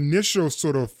the initial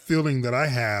sort of feeling that I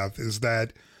have is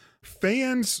that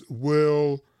fans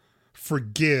will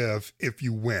forgive if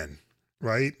you win,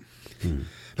 right?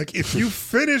 Like if you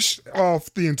finish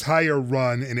off the entire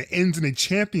run and it ends in a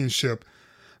championship,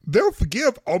 they'll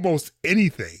forgive almost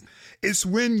anything. It's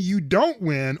when you don't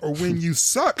win or when you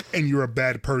suck and you're a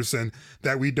bad person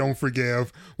that we don't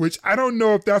forgive, which I don't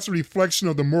know if that's a reflection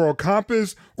of the moral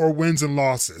compass or wins and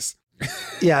losses.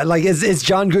 Yeah, like is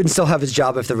John Gruden still have his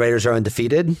job if the Raiders are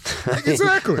undefeated?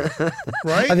 Exactly.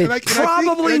 Right? I mean,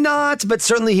 probably not, but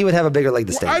certainly he would have a bigger leg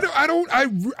to stand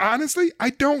on. Honestly,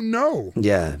 I don't know.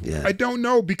 Yeah. I don't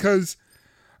know, because,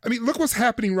 I mean, look what's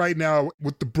happening right now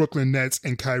with the Brooklyn Nets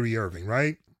and Kyrie Irving,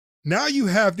 right? Now you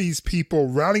have these people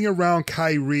rallying around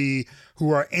Kyrie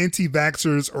who are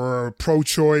anti-vaxxers or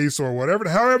pro-choice or whatever,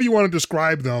 however you want to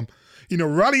describe them, you know,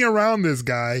 rallying around this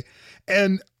guy.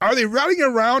 And are they rallying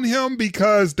around him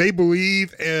because they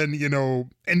believe in, you know,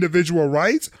 individual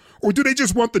rights? Or do they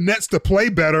just want the Nets to play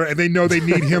better and they know they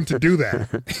need him to do that?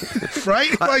 Right?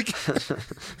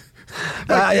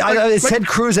 Is Ted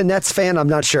Cruz a Nets fan? I'm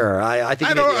not sure. I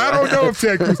don't know if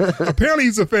Ted Cruz. Apparently,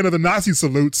 he's a fan of the Nazi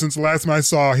salute. Since the last time I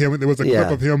saw him, there was a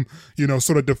clip of him, you know,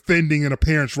 sort of defending an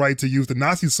apparent's right to use the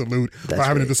Nazi salute by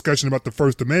having a discussion about the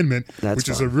First Amendment, which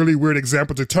is a really weird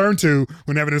example to turn to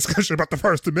when having a discussion about the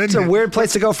First Amendment. It's a weird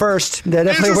place to go first. It's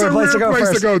a weird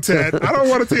place to go, Ted. I don't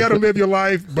want to tell you how to live your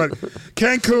life, but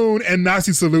Cancun and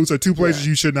Nazi salutes are two places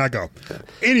you should not go.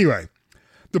 Anyway,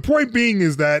 the point being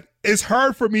is that it's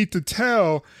hard for me to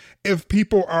tell if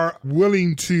people are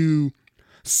willing to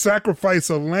sacrifice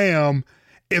a lamb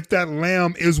if that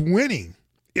lamb is winning,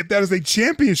 if that is a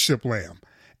championship lamb.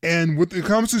 And when it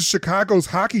comes to Chicago's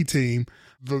hockey team,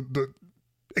 the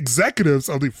executives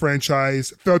of the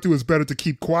franchise felt it was better to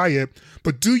keep quiet.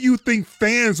 But do you think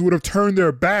fans would have turned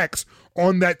their backs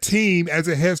on that team as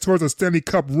it heads towards a Stanley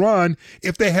Cup run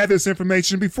if they had this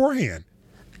information beforehand?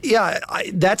 Yeah,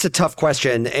 that's a tough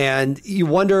question. And you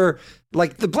wonder,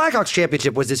 like, the Blackhawks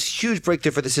championship was this huge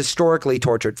breakthrough for this historically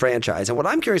tortured franchise. And what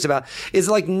I'm curious about is,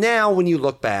 like, now when you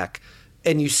look back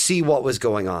and you see what was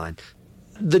going on,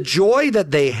 the joy that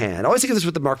they had. I always think of this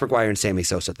with the Mark McGuire and Sammy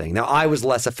Sosa thing. Now, I was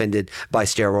less offended by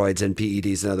steroids and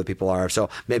PEDs than other people are, so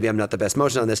maybe I'm not the best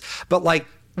motion on this. But, like,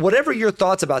 whatever your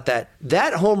thoughts about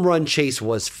that home run chase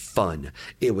was fun.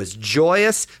 It was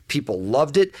joyous. People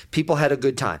loved it. People had a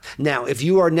good time. Now, if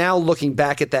you are now looking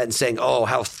back at that and saying, oh,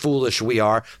 how foolish we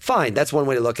are, fine. That's one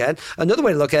way to look at it. Another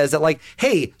way to look at it is that, like,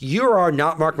 hey, you are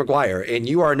not Mark McGwire and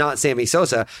you are not Sammy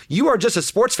Sosa. You are just a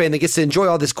sports fan that gets to enjoy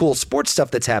all this cool sports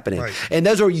stuff that's happening. Right. And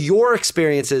those are your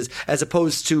experiences as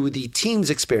opposed to the team's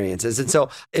experiences. And so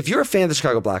if you're a fan of the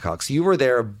Chicago Blackhawks, you were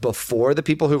there before the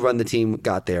people who run the team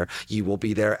got there. You will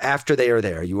be there after they are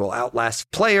there. You will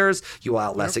outlast players. You will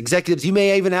outlast executives. You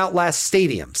may even outlast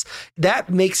stadiums. That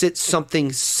makes it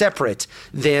something separate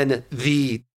than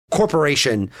the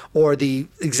corporation or the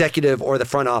executive or the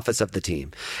front office of the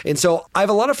team. And so I have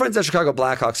a lot of friends that are Chicago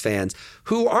Blackhawks fans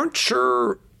who aren't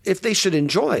sure if they should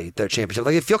enjoy their championship.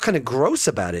 Like, they feel kind of gross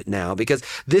about it now because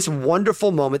this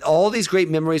wonderful moment, all these great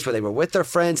memories where they were with their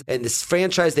friends and this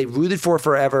franchise they rooted for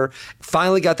forever,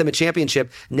 finally got them a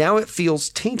championship. Now it feels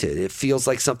tainted. It feels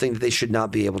like something that they should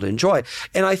not be able to enjoy.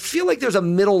 And I feel like there's a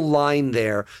middle line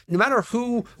there. No matter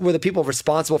who were the people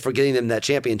responsible for getting them that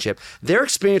championship, their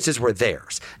experiences were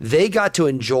theirs. They got to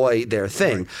enjoy their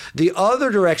thing. Right. The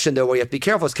other direction, though, where you have to be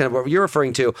careful is kind of what you're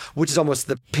referring to, which is almost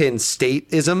the Penn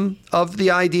State-ism of the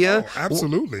idea. Oh,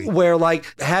 absolutely. Where, like,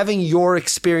 having your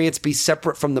experience be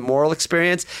separate from the moral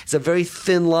experience is a very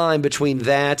thin line between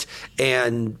that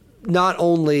and not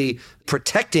only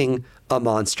protecting a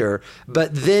monster,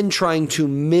 but then trying to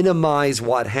minimize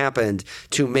what happened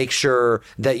to make sure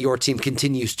that your team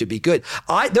continues to be good.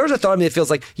 There's a thought of me that feels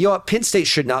like, you know what, Penn State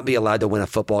should not be allowed to win a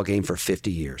football game for 50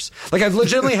 years. Like, I've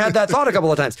legitimately had that thought a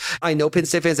couple of times. I know Penn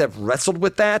State fans have wrestled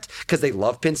with that because they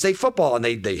love Penn State football and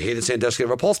they hated Sandusky and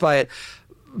were repulsed by it.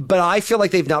 But I feel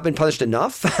like they've not been punished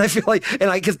enough. I feel like,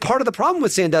 because part of the problem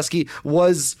with Sandusky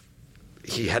was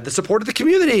he had the support of the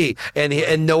community,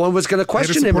 and no one was going to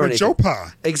question him or anything. Joe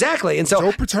Pa. Exactly. And so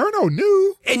Joe Paterno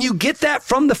knew. And you get that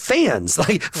from the fans.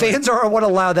 Like, fans are what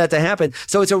allow that to happen.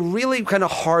 So it's a really kind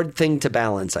of hard thing to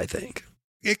balance, I think.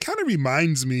 It kind of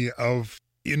reminds me of,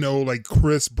 like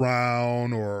Chris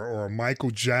Brown or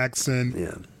Michael Jackson.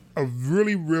 Yeah. A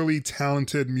really, really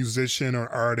talented musician or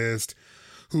artist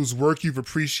whose work you've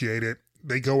appreciated.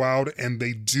 They go out and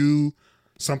they do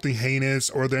something heinous,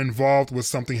 or they're involved with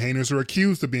something heinous or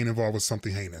accused of being involved with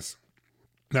something heinous.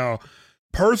 Now,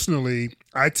 personally,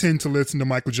 I tend to listen to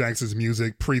Michael Jackson's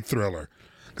music pre-Thriller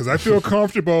because I feel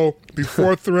comfortable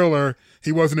before Thriller,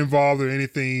 he wasn't involved in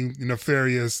anything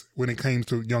nefarious when it came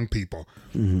to young people.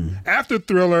 Mm-hmm. After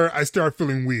Thriller, I start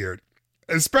feeling weird,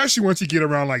 especially once you get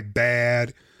around like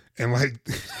Bad and like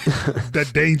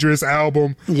that Dangerous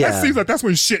album. Yeah. That seems like that's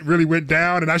when shit really went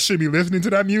down and I shouldn't be listening to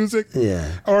that music.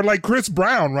 Yeah. Or like Chris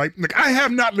Brown, right? Like, I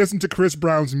have not listened to Chris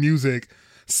Brown's music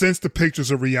since the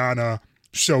pictures of Rihanna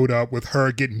showed up with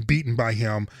her getting beaten by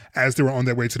him as they were on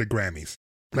their way to the Grammys.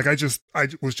 Like, I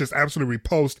was just absolutely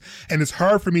repulsed. And it's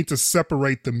hard for me to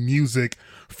separate the music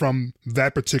from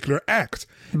that particular act.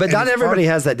 But not everybody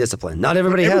has that discipline. Not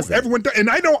everybody has that. Everyone does. And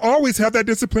I don't always have that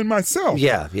discipline myself.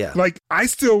 Yeah, yeah. Like, I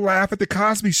still laugh at The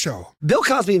Cosby Show. Bill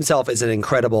Cosby himself is an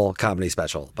incredible comedy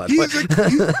special. But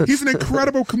he's an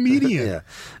incredible comedian. Yeah.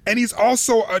 And he's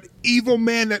also an evil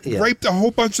man that raped a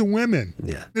whole bunch of women.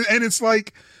 Yeah. And it's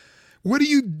like, what do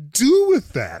you do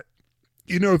with that?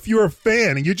 If you're a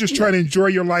fan and you're just trying to enjoy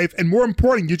your life, and more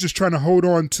important, you're just trying to hold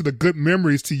on to the good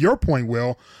memories, to your point,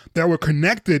 Will, that were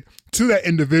connected to that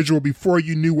individual before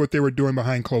you knew what they were doing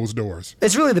behind closed doors.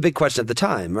 It's really the big question at the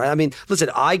time, right? I mean, listen,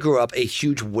 I grew up a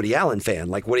huge Woody Allen fan.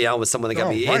 Like, Woody Allen was someone that got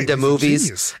me into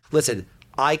movies. Listen,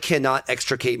 I cannot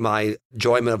extricate my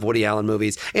enjoyment of Woody Allen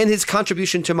movies and his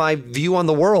contribution to my view on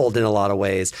the world in a lot of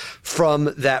ways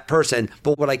from that person.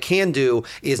 But what I can do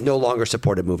is no longer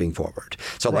support it moving forward.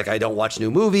 So, like, I don't watch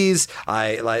new movies.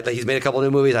 He's made a couple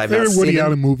new movies. I've not seen Woody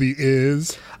Allen movie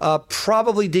is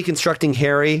probably Deconstructing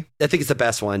Harry. I think it's the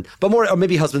best one, but or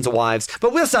maybe Husbands and Wives.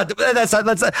 But I feel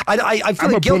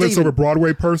I'm like a Bullets Over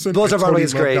Broadway person. Bullets Over Broadway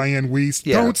is great. Diane Weiss.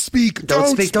 Yeah. Don't speak.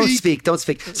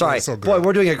 Sorry, so boy,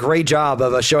 we're doing a great job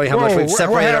of showing how much we've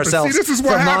separated ourselves. See, this is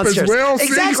what from happens, monsters. Will.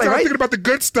 Exactly, you start right? thinking about the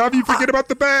good stuff, you forget about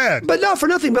the bad. But not for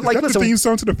nothing. But is that listen, the theme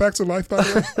song to The Facts of Life, by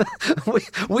the way?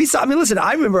 we saw. I mean, listen.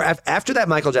 I remember after that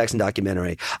Michael Jackson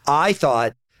documentary, I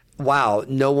thought, wow,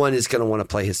 no one is going to want to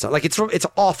play his song. Like, it's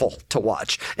awful to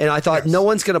watch. And I thought, no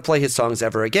one's going to play his songs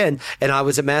ever again. And I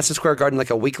was at Madison Square Garden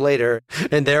like a week later,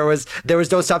 and there was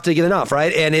Don't Stop Till You Get Enough,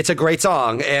 right? And it's a great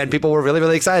song, and people were really,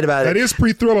 really excited about it. That is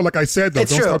pre-Thriller, like I said, though. It's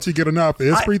Don't true. Stop Till You Get Enough. It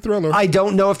is pre-Thriller. I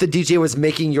don't know if the DJ was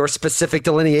making your specific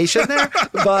delineation there,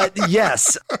 but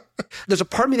yes. There's a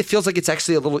part of me that feels like it's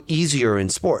actually a little easier in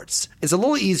sports. It's a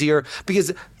little easier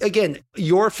because, again,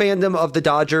 your fandom of the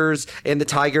Dodgers and the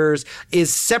Tigers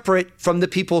is separate separate from the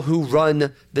people who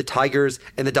run the Tigers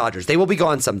and the Dodgers. They will be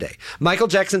gone someday. Michael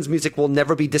Jackson's music will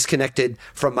never be disconnected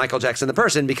from Michael Jackson the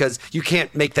person because you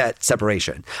can't make that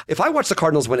separation. If I watch the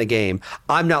Cardinals win a game,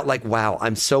 I'm not like, wow,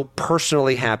 I'm so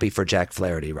personally happy for Jack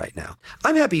Flaherty right now.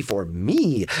 I'm happy for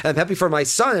me. I'm happy for my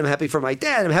son. I'm happy for my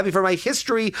dad. I'm happy for my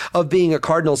history of being a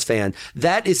Cardinals fan.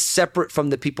 That is separate from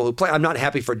the people who play. I'm not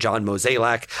happy for John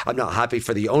Mozeliak. I'm not happy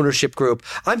for the ownership group.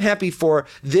 I'm happy for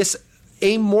this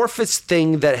amorphous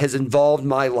thing that has involved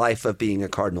my life of being a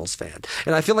Cardinals fan.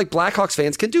 And I feel like Blackhawks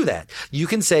fans can do that. You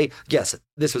can say, yes,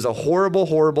 this was a horrible,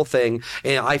 horrible thing,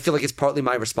 and I feel like it's partly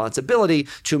my responsibility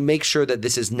to make sure that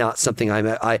this is not something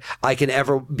I can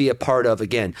ever be a part of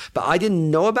again. But I didn't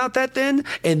know about that then,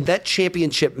 and that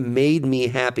championship made me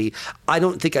happy. I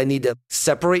don't think I need to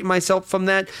separate myself from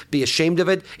that, be ashamed of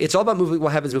it. It's all about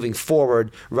what happens moving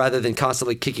forward rather than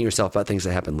constantly kicking yourself about things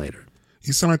that happen later.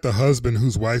 You sound like the husband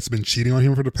whose wife's been cheating on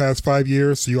him for the past 5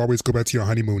 years, so you always go back to your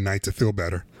honeymoon night to feel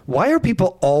better. Why are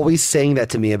people always saying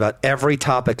that to me about every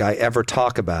topic I ever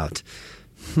talk about?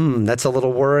 That's a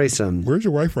little worrisome. Where's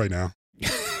your wife right now?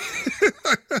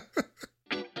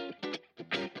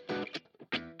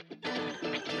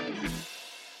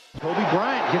 Kobe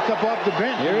Bryant gets up off the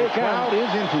bench. Here he comes. The crowd is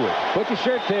into it. Put your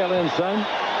shirt tail in, son.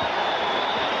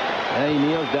 And he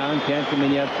kneels down, can't come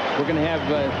in yet. We're going to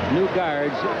have new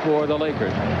guards for the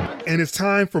Lakers. And it's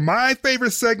time for my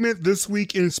favorite segment this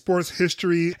week in sports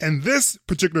history. And this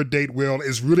particular date, Will,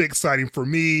 is really exciting for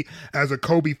me as a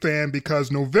Kobe fan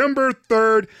because November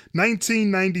 3rd,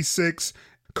 1996,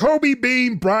 Kobe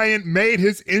Bean Bryant made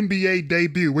his NBA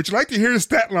debut. Would you like to hear the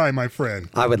stat line, my friend?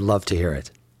 I would love to hear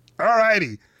it. All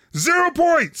righty. 0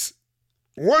 points.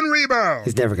 1 rebound.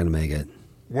 He's never going to make it.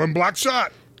 1 block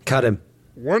shot. Cut him.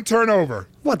 1 turnover.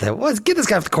 What the? Get this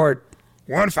guy off the court.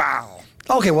 1 foul.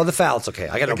 Okay, well, the foul's okay.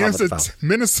 I got no problem with the foul. Against the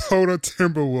Minnesota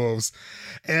Timberwolves.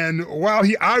 And while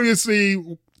he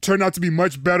obviously turned out to be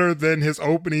much better than his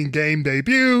opening game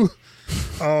debut,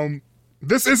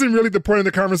 this isn't really the point of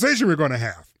the conversation we're going to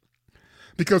have.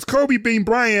 Because Kobe Bean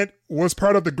Bryant was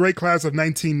part of the great class of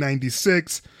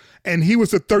 1996, and he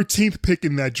was the 13th pick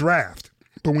in that draft.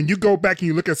 But when you go back and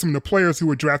you look at some of the players who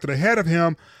were drafted ahead of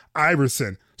him,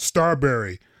 Iverson,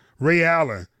 Starbury, Ray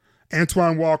Allen,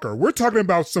 Antoine Walker. We're talking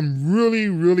about some really,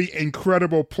 really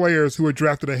incredible players who were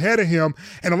drafted ahead of him.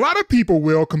 And a lot of people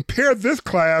will compare this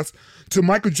class to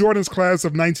Michael Jordan's class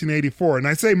of 1984. And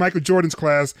I say Michael Jordan's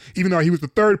class, even though he was the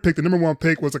 3rd pick, the number 1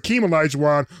 pick was Hakeem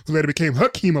Olajuwon, who later became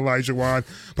Hakeem Olajuwon.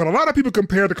 But a lot of people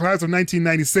compare the class of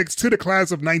 1996 to the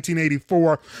class of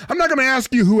 1984. I'm not going to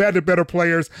ask you who had the better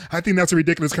players. I think that's a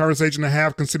ridiculous conversation to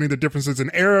have considering the differences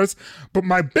in eras. But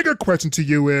my bigger question to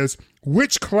you is,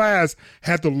 which class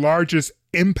had the largest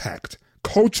impact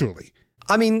culturally?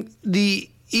 I mean, the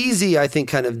easy, I think,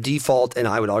 kind of default, and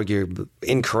I would argue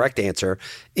incorrect answer,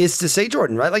 is to say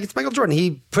Jordan, right? Like, it's Michael Jordan.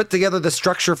 He put together the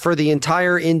structure for the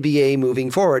entire NBA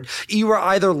moving forward. You were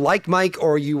either like Mike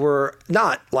or you were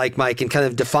not like Mike in kind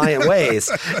of defiant ways.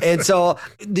 And so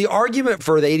the argument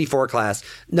for the 84 class,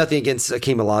 nothing against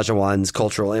Hakeem Olajuwon's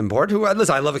cultural import, who,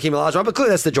 listen, I love Hakeem Olajuwon, but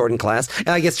clearly that's the Jordan class, and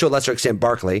I guess to a lesser extent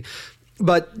Barkley.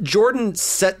 But Jordan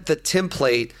set the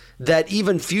template that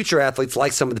even future athletes,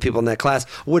 like some of the people in that class,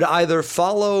 would either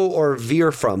follow or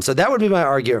veer from. So that would be my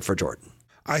argument for Jordan.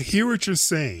 I hear what you're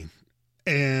saying.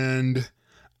 And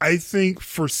I think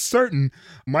for certain,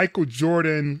 Michael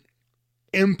Jordan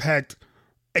impact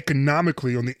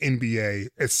economically on the NBA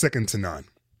is second to none.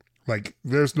 Like,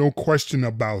 there's no question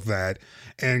about that.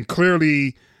 And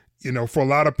clearly, you know, for a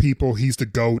lot of people, he's the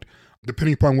GOAT.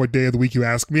 Depending upon what day of the week you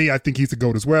ask me, I think he's the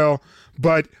GOAT as well.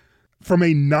 But from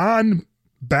a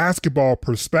non-basketball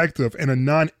perspective and a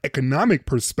non-economic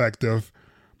perspective,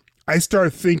 I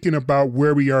start thinking about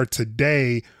where we are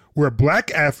today, where black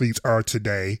athletes are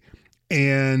today,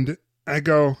 and I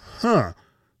go,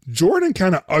 Jordan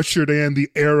kind of ushered in the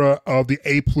era of the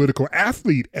apolitical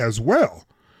athlete as well,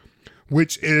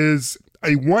 which is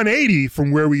a 180 from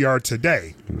where we are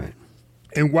today. Right.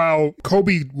 And while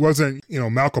Kobe wasn't,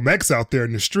 Malcolm X out there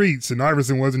in the streets and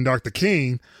Iverson wasn't Dr.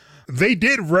 King, they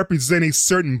did represent a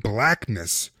certain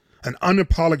blackness, an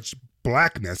unapologetic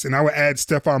blackness. And I would add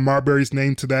Stephon Marbury's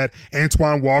name to that,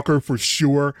 Antoine Walker for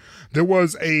sure. There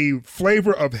was a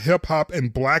flavor of hip hop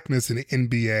and blackness in the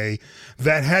NBA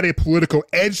that had a political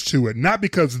edge to it, not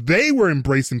because they were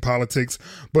embracing politics,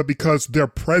 but because their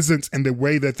presence and the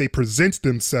way that they present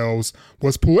themselves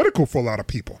was political for a lot of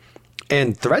people.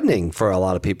 and threatening for a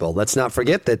lot of people. Let's not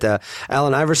forget that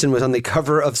Allen Iverson was on the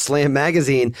cover of Slam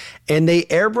magazine, and they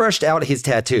airbrushed out his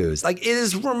tattoos. Like, it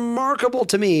is remarkable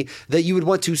to me that you would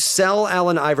want to sell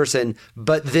Allen Iverson,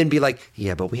 but then be like,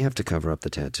 yeah, but we have to cover up the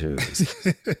tattoos.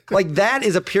 Like, that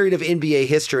is a period of NBA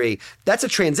history. That's a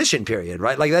transition period,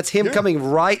 right? Like, that's him coming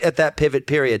right at that pivot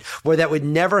period where that would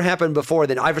never happen before.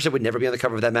 Then Iverson would never be on the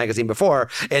cover of that magazine before,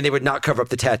 and they would not cover up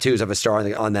the tattoos of a star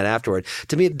on that afterward.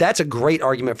 To me, that's a great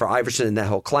argument for Iverson in that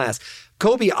whole class.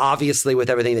 Kobe, obviously, with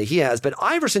everything that he has, but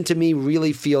Iverson, to me,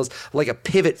 really feels like a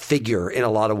pivot figure in a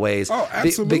lot of ways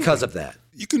because of that.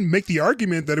 You can make the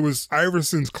argument that it was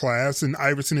Iverson's class, and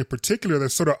Iverson in particular,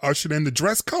 that sort of ushered in the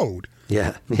dress code.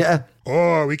 Yeah.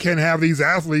 Oh, we can't have these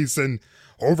athletes in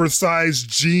oversized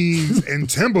jeans and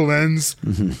Timberlands.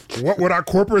 What would our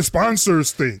corporate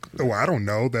sponsors think? Oh, I don't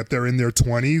know, that they're in their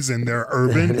 20s and they're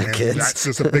urban, and that's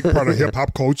just a big part of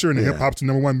hip-hop culture, and hip-hop's the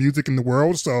number one music in the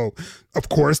world, so of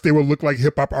course they will look like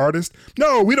hip-hop artists.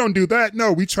 No, we don't do that.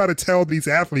 No, we try to tell these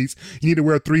athletes you need to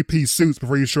wear 3-piece suits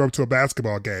before you show up to a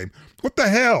basketball game. What the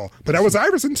hell? But that was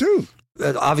Iverson too.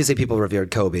 Obviously, people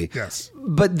revered Kobe. Yes.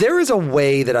 But there is a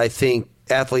way that I think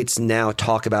athletes now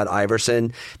talk about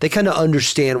Iverson. They kind of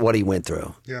understand what he went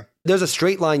through. Yeah. There's a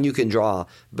straight line you can draw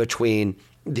between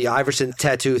the Iverson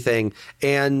tattoo thing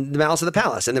and the Malice at the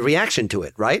Palace and the reaction to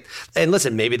it, right? And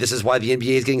listen, maybe this is why the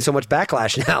NBA is getting so much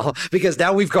backlash now, because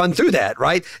now we've gone through that,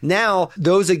 right? Now,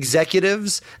 those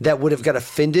executives that would have got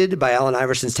offended by Allen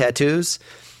Iverson's tattoos,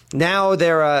 now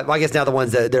they're, I guess now the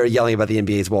ones that they're yelling about the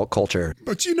NBA's woke culture.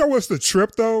 But you know what's the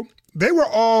trip, though? They were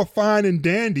all fine and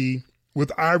dandy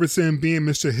with Iverson being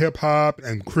Mr. Hip Hop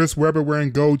and Chris Webber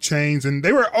wearing gold chains, and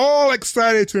they were all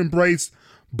excited to embrace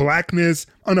blackness,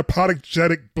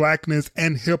 unapologetic blackness,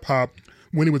 and hip hop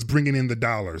when he was bringing in the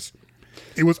dollars.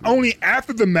 It was only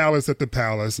after the Malice at the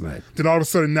Palace that all of a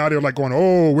sudden now they're like going,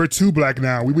 oh, we're too black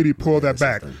now. We really pulled that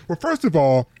back. Well, first of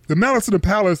all, the Malice at the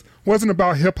Palace wasn't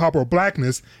about hip hop or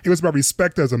blackness. It was about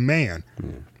respect as a man.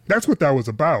 That's what that was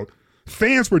about.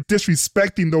 Fans were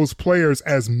disrespecting those players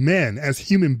as men, as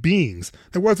human beings.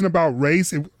 It wasn't about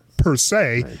race per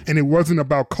se, and it wasn't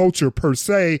about culture per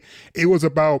se. It was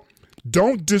about,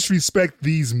 don't disrespect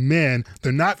these men.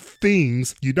 They're not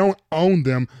things. You don't own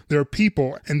them. They're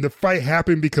people. And the fight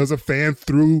happened because a fan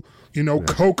threw,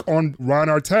 Coke on Ron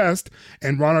Artest,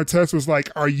 and Ron Artest was like,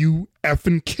 are you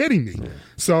effing kidding me?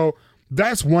 So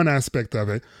that's one aspect of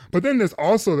it. But then there's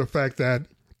also the fact that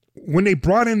when they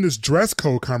brought in this dress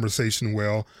code conversation,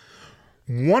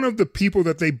 one of the people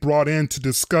that they brought in to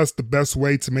discuss the best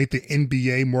way to make the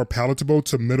NBA more palatable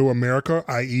to middle America,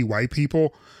 i.e. white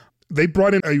people, they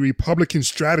brought in a Republican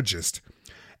strategist.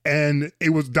 And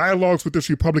it was dialogues with this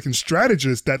Republican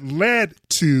strategist that led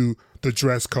to the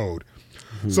dress code.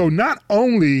 So not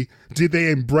only did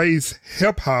they embrace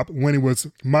hip hop when it was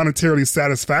monetarily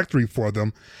satisfactory for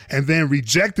them and then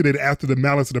rejected it after the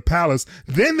Malice at the Palace,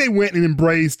 then they went and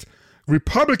embraced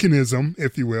republicanism,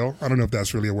 if you will. I don't know if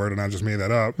that's really a word and I just made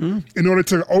that up, in order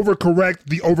to overcorrect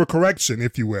the overcorrection,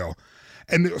 if you will.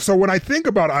 And so when I think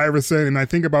about Iverson and I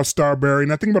think about Starbury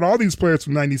and I think about all these players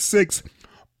from 96,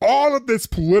 all of this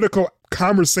political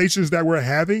conversations that we're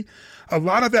having, a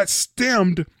lot of that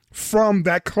stemmed from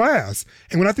that class.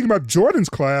 And when I think about Jordan's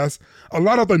class, a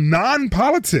lot of the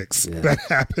non-politics that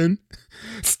happened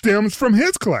stems from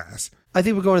his class. I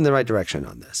think we're going in the right direction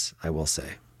on this, I will say.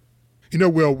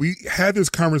 Will, we had this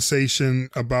conversation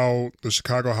about the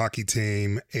Chicago hockey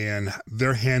team and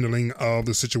their handling of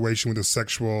the situation with the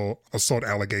sexual assault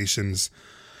allegations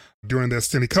during their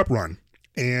Stanley Cup run.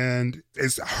 And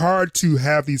it's hard to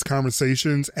have these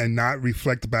conversations and not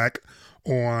reflect back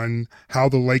on how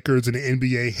the Lakers and the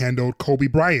NBA handled Kobe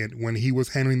Bryant when he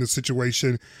was handling the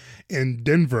situation in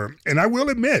Denver. And I will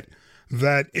admit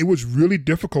that it was really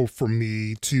difficult for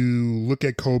me to look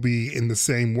at Kobe in the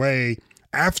same way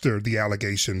after the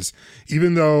allegations,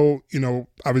 even though,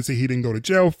 obviously he didn't go to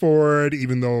jail for it,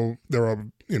 even though there are,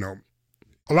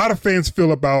 a lot of fans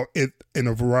feel about it in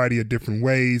a variety of different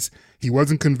ways. He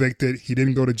wasn't convicted. He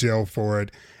didn't go to jail for it.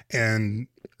 And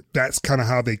that's kind of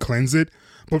how they cleanse it.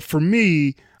 But for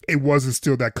me, it wasn't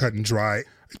still that cut and dry.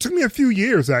 It took me a few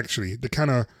years, actually, to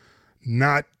kind of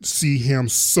not see him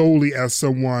solely as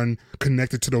someone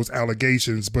connected to those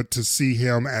allegations, but to see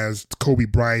him as Kobe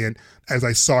Bryant as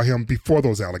I saw him before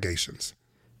those allegations.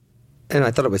 And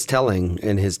I thought it was telling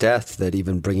in his death that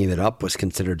even bringing it up was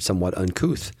considered somewhat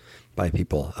uncouth by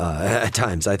people at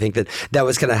times. I think that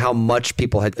was kind of how much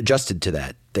people had adjusted to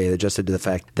that. They had adjusted to the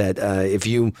fact that if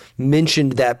you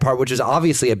mentioned that part, which is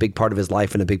obviously a big part of his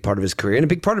life and a big part of his career and a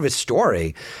big part of his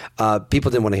story,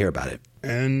 people didn't want to hear about it.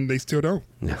 And they still don't.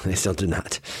 No, they still do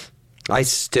not. I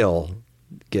still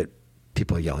get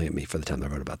people are yelling at me for the time I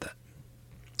wrote about that.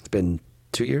 It's been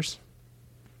 2 years?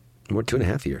 More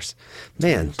 2.5 years.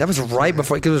 Man, that was right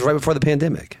before, because it was right before the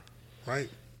pandemic. Right.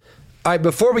 All right,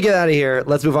 before we get out of here,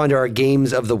 let's move on to our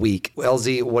games of the week.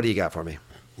 LZ, what do you got for me?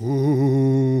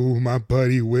 Ooh, my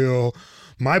buddy Will.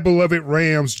 My beloved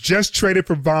Rams just traded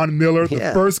for Von Miller. The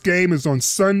first game is on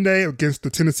Sunday against the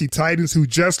Tennessee Titans, who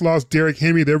just lost Derrick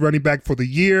Henry, their running back for the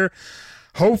year.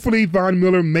 Hopefully, Von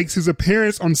Miller makes his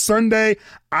appearance on Sunday.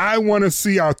 I want to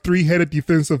see our three-headed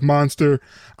defensive monster.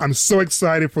 I'm so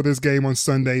excited for this game on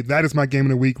Sunday. That is my game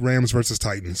of the week, Rams versus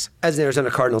Titans. As an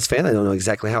Arizona Cardinals fan, I don't know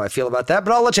exactly how I feel about that,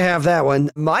 but I'll let you have that one.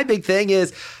 My big thing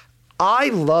is, I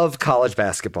love college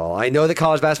basketball. I know that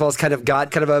college basketball has kind of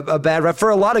got a bad rep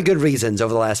for a lot of good reasons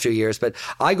over the last few years, but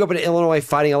I grew up in Illinois,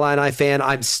 Fighting Illini fan.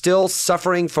 I'm still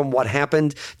suffering from what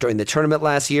happened during the tournament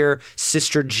last year.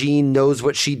 Sister Jean knows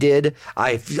what she did.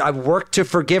 I've worked to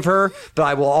forgive her, but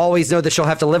I will always know that she'll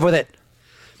have to live with it.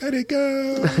 Let it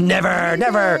go. Never.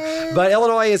 But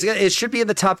Illinois it should be in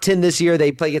the top 10 this year.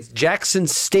 They play against Jackson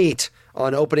State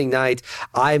on opening night.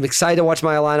 I'm excited to watch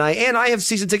my Illini, and I have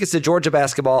season tickets to Georgia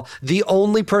basketball, the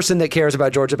only person that cares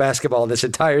about Georgia basketball in this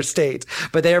entire state.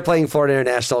 But they are playing Florida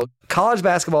International. College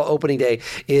basketball opening day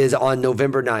is on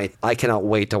November 9th. I cannot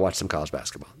wait to watch some college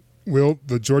basketball. Will,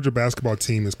 the Georgia basketball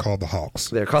team is called the Hawks.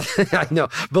 They're called, I know.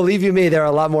 Believe you me, they're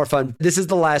a lot more fun. This is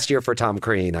the last year for Tom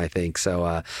Crean, I think.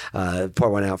 So pour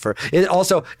one out for it.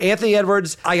 Also, Anthony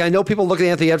Edwards. I know people look at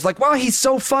Anthony Edwards like, wow, he's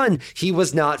so fun. He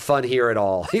was not fun here at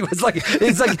all. He was like,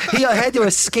 it's like he had to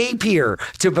escape here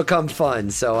to become fun.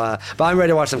 So, but I'm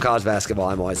ready to watch some college basketball.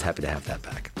 I'm always happy to have that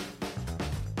back.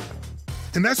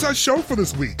 And that's our show for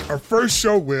this week. Our first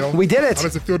show, Will. We did it. How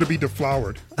does it feel to be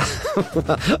deflowered?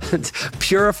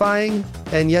 Purifying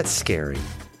and yet scary.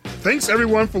 Thanks,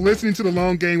 everyone, for listening to The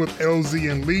Long Game with LZ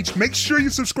and Leach. Make sure you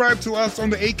subscribe to us on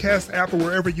the Acast app or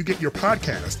wherever you get your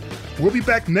podcast. We'll be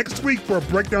back next week for a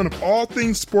breakdown of all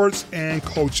things sports and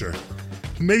culture.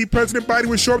 Maybe President Biden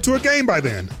will show up to a game by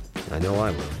then. I know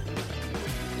I will.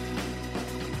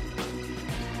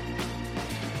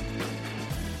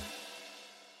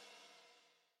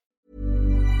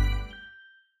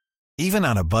 Even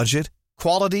on a budget,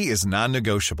 quality is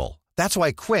non-negotiable. That's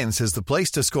why Quince is the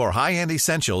place to score high-end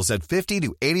essentials at 50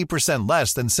 to 80%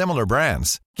 less than similar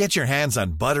brands. Get your hands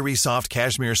on buttery soft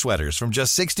cashmere sweaters from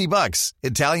just $60,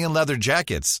 Italian leather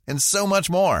jackets, and so much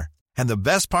more. And the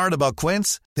best part about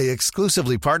Quince, they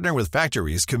exclusively partner with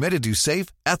factories committed to safe,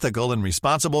 ethical, and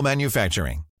responsible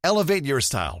manufacturing. Elevate your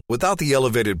style without the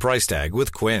elevated price tag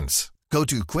with Quince. Go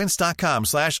to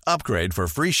quince.com/upgrade for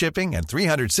free shipping and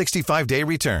 365-day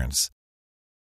returns.